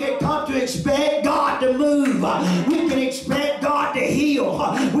 We can come to expect God to move. We can expect God to heal.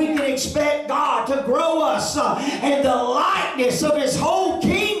 We can expect God to grow us in the likeness of His whole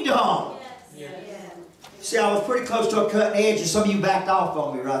kingdom. Yes. See, I was pretty close to a cutting edge, and some of you backed off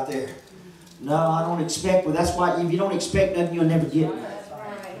on me right there. No, I don't expect. Well, that's why if you don't expect nothing, you'll never get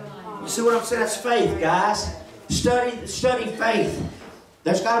nothing. You see what I'm saying? That's faith, guys. Study faith.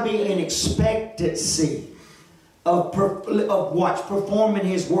 There's got to be an expectancy of what's performing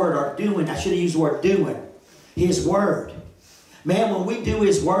His word, or doing. I should have used the word doing. His word. Man, when we do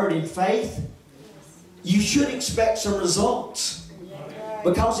His word in faith, you should expect some results.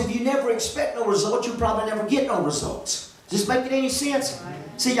 Because if you never expect no results, you probably never get no results. Does this make any sense?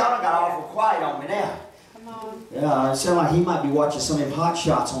 See, y'all done got awful quiet on me now. Yeah, it sounds like he might be watching some of them hot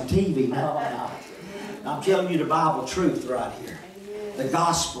shots on TV. No. I'm telling you the Bible truth right here. The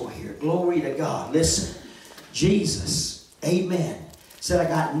gospel here. Glory to God. Listen. Jesus, amen, said, I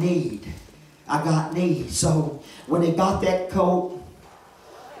got need. I got need. So when they got that colt,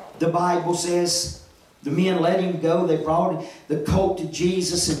 the Bible says the men let him go. They brought the colt to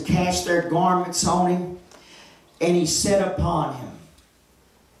Jesus and cast their garments on him. And he sat upon him.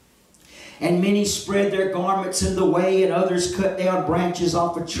 And many spread their garments in the way, and others cut down branches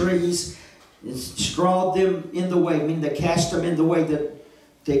off of trees and strawed them in the way. I mean, they cast them in the way, that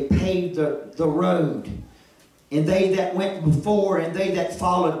they paved the road. And they that went before and they that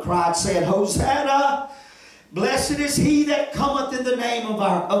followed cried, saying, Hosanna! Blessed is he that cometh in the name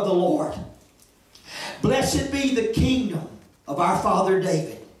of the Lord. Blessed be the kingdom of our father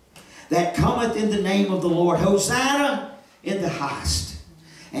David, that cometh in the name of the Lord. Hosanna in the highest.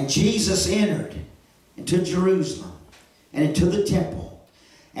 And Jesus entered into Jerusalem and into the temple.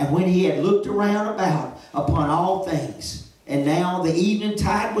 And when he had looked around about upon all things, and now the evening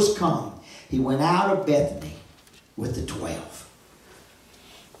tide was come, he went out of Bethany with the 12.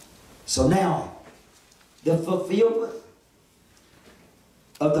 So now, the fulfillment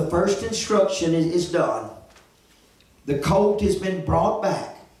of the first instruction is done. The colt has been brought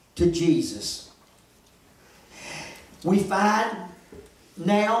back to Jesus. We find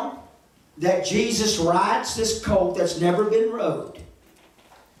now that Jesus rides this colt that's never been rode.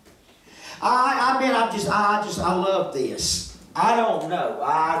 I love this. I don't know.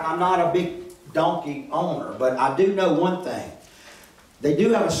 I'm not a big donkey owner, but I do know one thing. They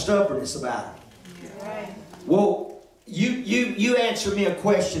do have a stubbornness about them. Well, you answer me a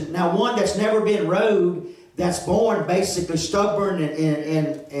question. Now, one that's never been rode, that's born basically stubborn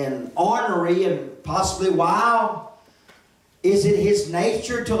and ornery and possibly wild. Is it his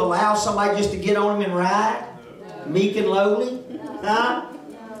nature to allow somebody just to get on him and ride? No. Meek and lowly? Huh?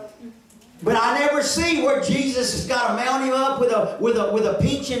 But I never see where Jesus has got to mount him up with a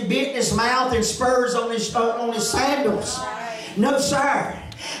pinching bit in his mouth and spurs on his sandals. No, sir.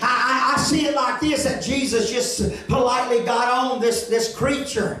 I see it like this, that Jesus just politely got on this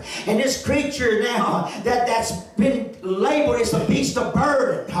creature. And this creature now that's been labeled as a beast of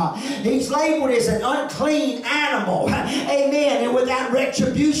burden. He's labeled as an unclean animal. Amen. And without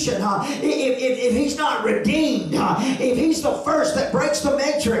retribution, if he's not redeemed, if he's the first that breaks the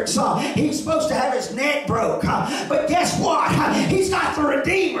matrix, he's supposed to have his neck broke. But guess what? He's got the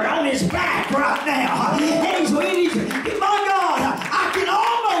Redeemer on his back right now. And he's my God, I can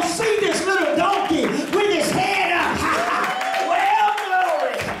almost see this little donkey with his head up. Well,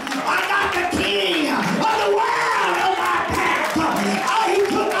 glory. I got the King of the world on my back. Oh, he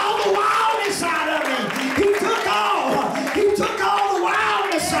took all the wildness out of me. He took all the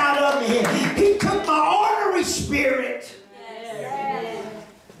wildness out of me. He took my ornery spirit.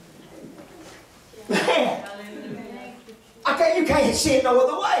 Man, you can't see it no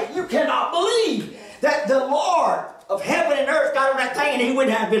other way. You cannot believe that the Lord of heaven and earth got on that thing and he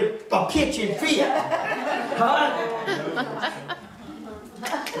wouldn't have been a kitchen fit. Huh?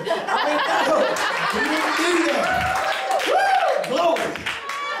 I mean, no, he didn't do that. Woo! Glory.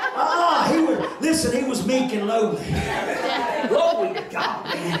 He was meek and lowly. Glory to God,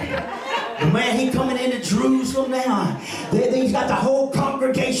 man. Man, he coming into Jerusalem now. He's got the whole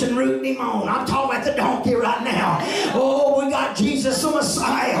congregation rooting him on. I'm talking about the donkey right now. Oh, we got Jesus the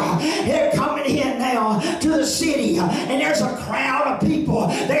Messiah. They're coming in now to the city. And there's a crowd of people.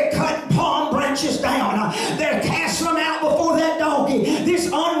 They're cutting palm branches down. They're casting them out before that donkey. This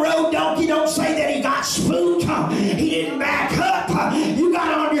unrode donkey don't say that he got spooked. He didn't back up. You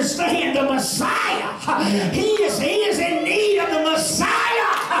got to understand the Messiah. He is in need of the Messiah.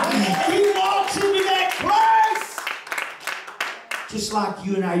 He walks into that place. Just like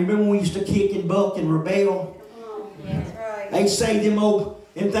you and I. You remember when we used to kick and buck and rebel? That's right. They say them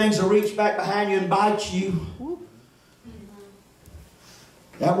things will reach back behind you and bite you.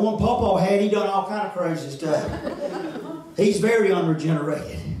 That one Pawpaw had, he done all kind of crazy stuff. He's very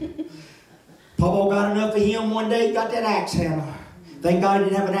unregenerated. Pawpaw got enough of him one day, got that axe hammer. Thank God he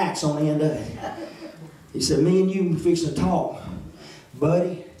didn't have an axe on the end of it. He said, me and you fixing to talk,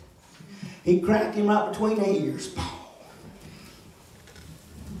 buddy. He cracked him right between the ears.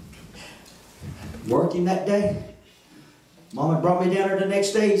 Worked him that day. Mama brought me down there the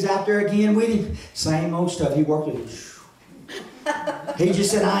next day. He's out there again with him. Same old stuff. He worked with him. He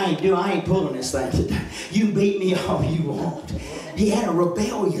just said, I ain't pulling this thing today. You beat me all you want. He had a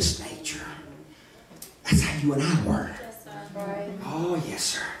rebellious nature. That's how you and I were. Oh, yes,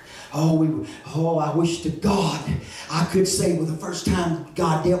 sir. Oh, I wish to God I could say, well, the first time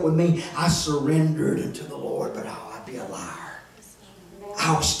God dealt with me, I surrendered unto the Lord, but I'd be a liar.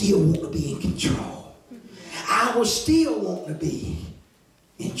 I was still wanting to be in control. I was still wanting to be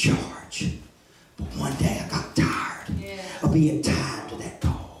in charge. But one day I got tired of being tied to that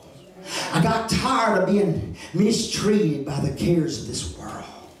pole. I got tired of being mistreated by the cares of this world.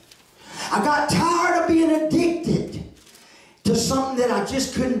 I got tired of being addicted to something that I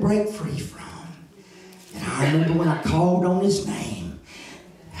just couldn't break free from. And I remember when I called on his name,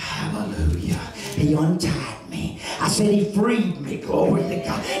 hallelujah, he untied me. I said he freed me, glory to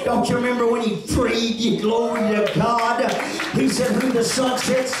God. Don't you remember when he freed you, glory to God? He said, who the Son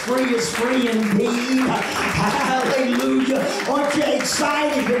sets free is free indeed. Hallelujah. Aren't you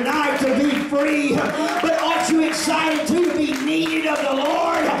excited tonight to be free? But aren't you excited too to be needed of the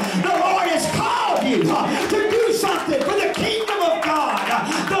Lord? The Lord has called you to do something for the kingdom of God.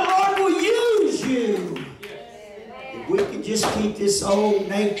 The Lord will use you. If we could just keep this old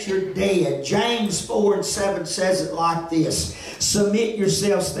nature dead. James 4:7 says it like this. Submit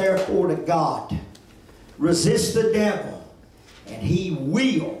yourselves therefore to God. Resist the devil, and he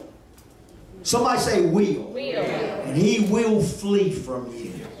will. Somebody say will. And he will flee from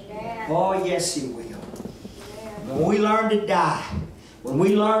you. Oh, yes, he will. When we learn to die, when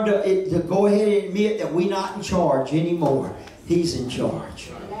we learn to go ahead and admit that we're not in charge anymore, he's in charge.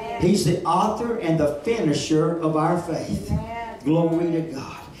 He's the author and the finisher of our faith. Glory to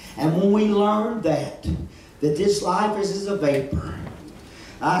God. And when we learn that this life is a vapor.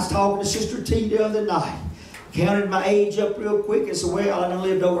 I was talking to Sister T the other night. Counted my age up real quick and said, well, I done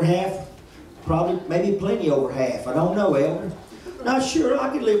lived over half, Probably, maybe plenty over half. I don't know, Elder. Not sure. I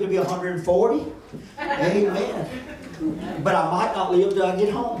could live to be 140. Amen. But I might not live till I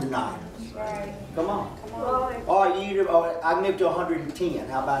get home tonight. Come on. Or I can live to 110.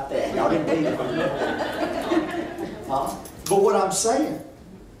 How about that? Y'all didn't believe it. But what I'm saying,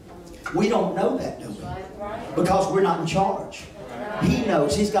 we don't know that, do we? Because we're not in charge. He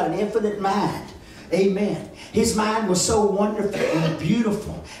knows. He's got an infinite mind. Amen. His mind was so wonderful and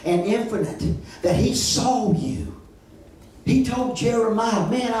beautiful and infinite that He saw you. He told Jeremiah,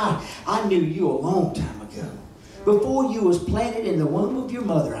 man, I knew you a long time ago. Before you was planted in the womb of your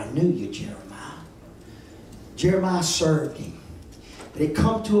mother, I knew you, Jeremiah. Jeremiah served Him. But it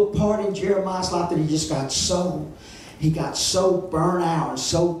come to a part in Jeremiah's life that he got so burnt out and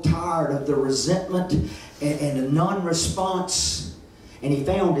so tired of the resentment and the non-response. And he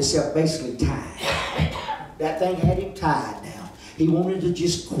found himself basically tied. That thing had him tied now. He wanted to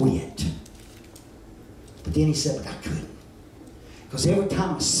just quit. But then he said, but I couldn't. Because every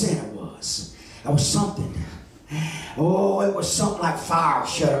time I said I was something. Oh, it was something like fire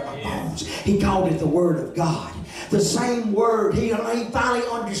shut up my bones. He called it the Word of God. The same word. He finally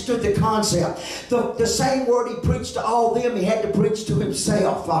understood the concept. The same word he preached to all them, he had to preach to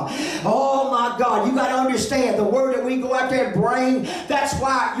himself. Oh my God, you got to understand the word that we go out there and bring. That's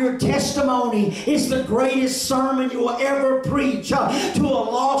why your testimony is the greatest sermon you will ever preach to a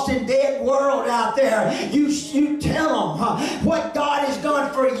lost and dead world out there. You tell them what God has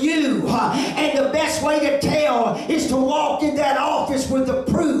done for you. And the best way to tell is to walk in that office with the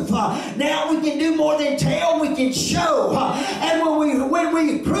proof. Now we can do more than tell, we can show. And when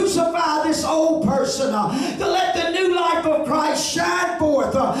we crucify this old person to let the new life of Christ shine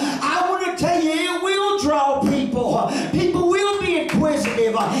forth, I want to tell you, it will draw people. People will be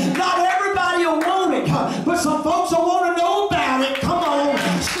inquisitive. Not everybody will want it, but some folks will want to know about it. Come on,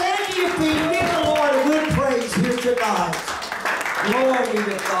 stand to your feet and give the Lord a good praise here tonight. Glory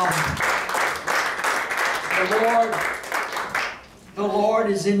to God. The Lord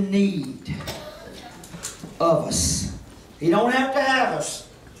is in need of us. He don't have to have us.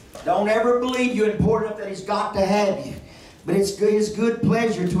 Don't ever believe you're important enough that He's got to have you. But it's His good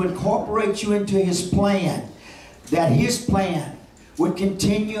pleasure to incorporate you into His plan. That His plan would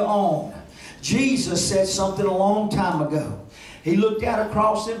continue on. Jesus said something a long time ago. He looked out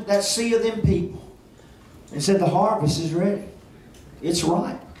across that sea of them people and said, the harvest is ready. It's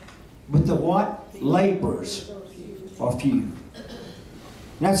ripe. But the what? Laborers are few.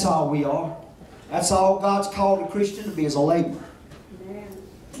 And that's all we are. That's all God's called a Christian to be, is a laborer.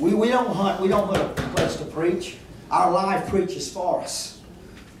 We don't hunt. We don't hunt a place to preach. Our life preaches for us.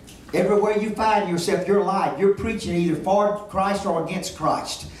 Everywhere you find yourself, your life, you're preaching either for Christ or against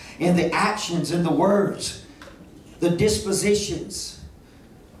Christ. In the actions, in the words, the dispositions.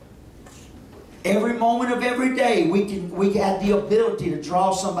 Every moment of every day, we have the ability to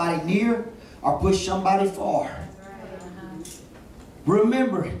draw somebody near or push somebody far.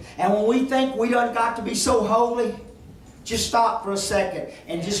 Remember, and when we think we done got to be so holy, just stop for a second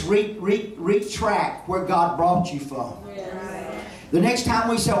and just retract where God brought you from. The next time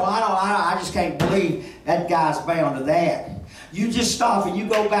we say, well, I just can't believe that guy's bound to that. You just stop and you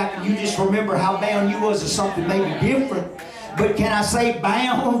go back and you just remember how bound you was to something maybe different. But can I say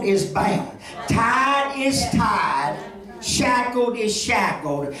bound is bound. Tied is tied. Shackled is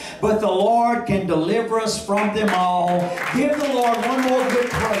shackled. But the Lord can deliver us from them all. Give the Lord one more good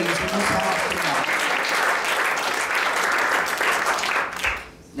praise in this house tonight.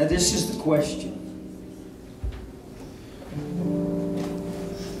 Now this is the question.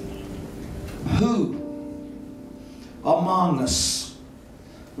 Who among us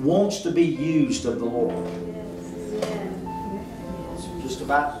wants to be used of the Lord? Just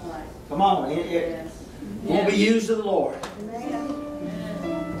about. Come on. Won't be used of the Lord.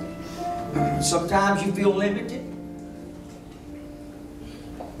 Sometimes you feel limited.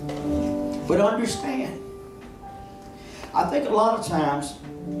 But understand, I think a lot of times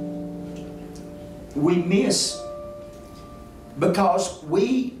we miss because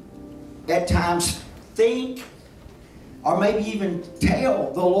we at times think or maybe even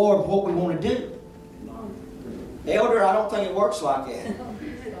tell the Lord what we want to do. Elder, I don't think it works like that.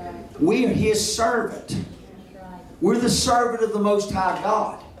 We are His servant. We're the servant of the Most High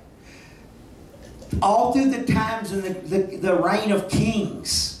God. All through the times in the reign of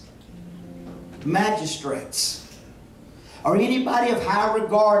kings, magistrates, or anybody of high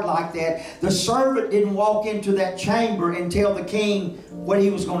regard like that, the servant didn't walk into that chamber and tell the king what he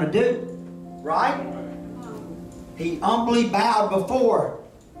was going to do. Right? He humbly bowed before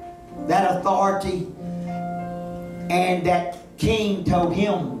that authority, and that king told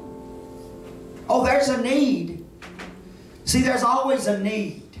him Oh, there's a need. See, there's always a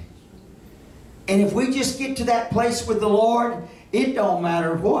need. And if we just get to that place with the Lord, it don't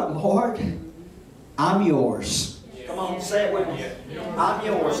matter what, Lord. I'm yours. Come on, say it with me. I'm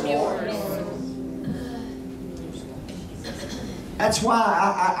yours, Lord. That's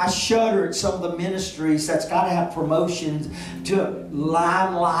why I shudder at some of the ministries that's got to have promotions to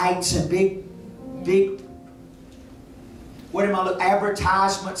limelights and big,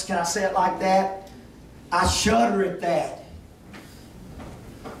 advertisements. Can I say it like that? I shudder at that.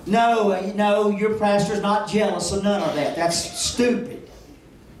 No, your pastor's not jealous of none of that. That's stupid.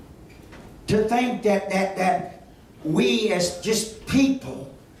 To think that we as just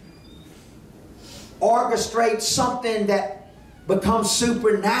people orchestrate something that becomes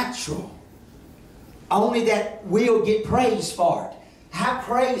supernatural, only that we'll get praise for it. How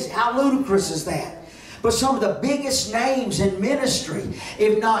crazy, how ludicrous is that? But some of the biggest names in ministry,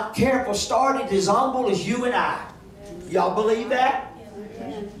 if not careful, started as humble as you and I. Y'all believe that?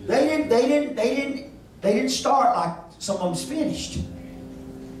 They didn't start like some of them's finished.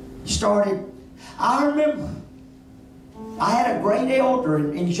 Started. I remember I had a great elder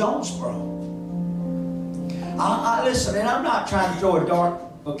in Jonesboro. Listen, and I'm not trying to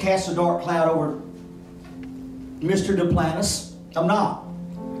throw cast a dark cloud over Mr. Duplantis. I'm not.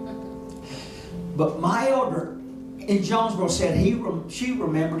 But my elder in Jonesboro said she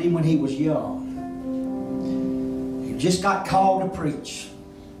remembered him when he was young. He just got called to preach.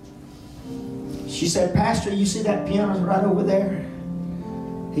 She said, Pastor, you see that piano right over there?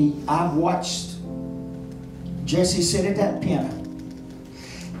 I've watched Jesse sit at that piano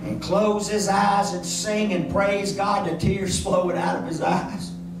and close his eyes and sing and praise God, the tears flowing out of his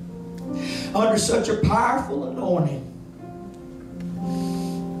eyes under such a powerful anointing.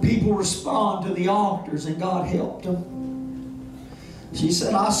 People respond to the altars and God helped them. She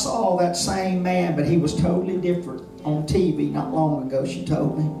said, I saw that same man, but he was totally different on TV not long ago, she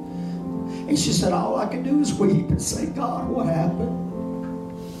told me. And she said, all I could do is weep and say, God, what happened?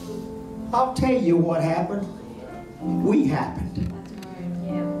 I'll tell you what happened. We happened.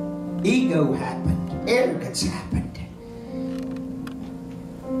 Ego happened. Arrogance happened.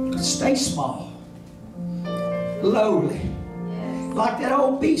 Stay small. Lowly. Like that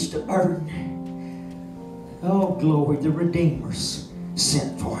old beast of burden. Oh, glory, the Redeemer's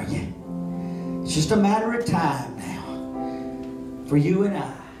sent for you. It's just a matter of time now for you and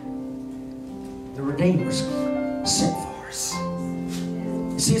I. The Redeemer's sent for us.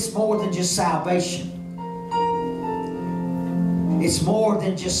 You see, it's more than just salvation. It's more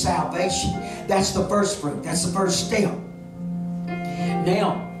than just salvation. That's the first fruit. That's the first step.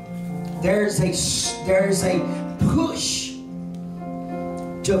 Now, there's a push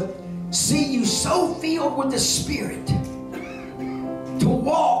to see you so filled with the Spirit, to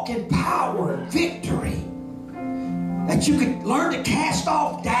walk in power and victory, that you can learn to cast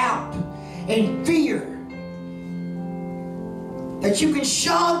off doubt and fear, that you can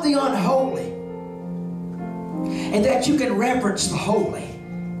shun the unholy, and that you can reverence the holy,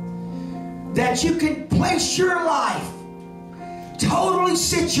 that you can place your life totally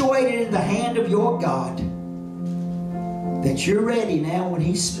situated in the hand of your God, that you're ready now when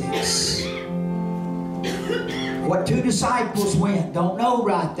He speaks. What two disciples went, don't know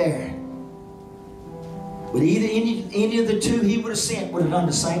right there. But either any of the two He would have sent would have done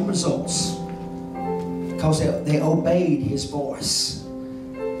the same results, because they obeyed His voice.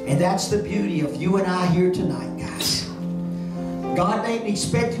 And that's the beauty of you and I here tonight, guys. God ain't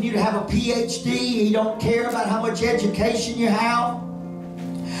expecting you to have a PhD. He don't care about how much education you have.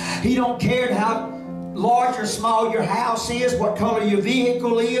 He don't care how large or small your house is, what color your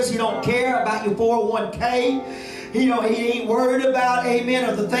vehicle is. He don't care about your 401k. He ain't worried about, amen,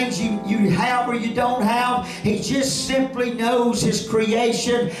 of the things you have or you don't have. He just simply knows His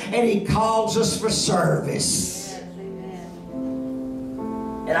creation, and He calls us for service. Yes,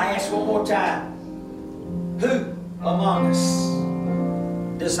 and I ask one more time, who among us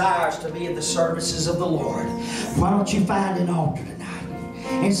desires to be in the services of the Lord? Why don't you find an altar tonight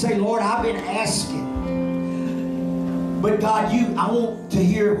and say, Lord, I've been asking, but God, I want to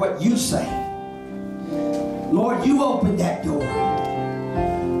hear what you say. Lord, you open that door.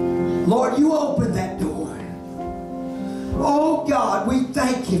 Lord, you open that door. Oh God, we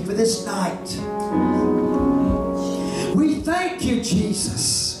thank you for this night. We thank you,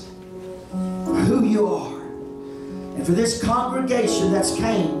 Jesus, for who you are, and for this congregation that's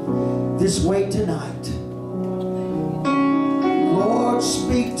came this way tonight. Lord,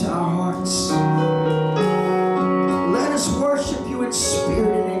 speak to our hearts. Let us worship you in spirit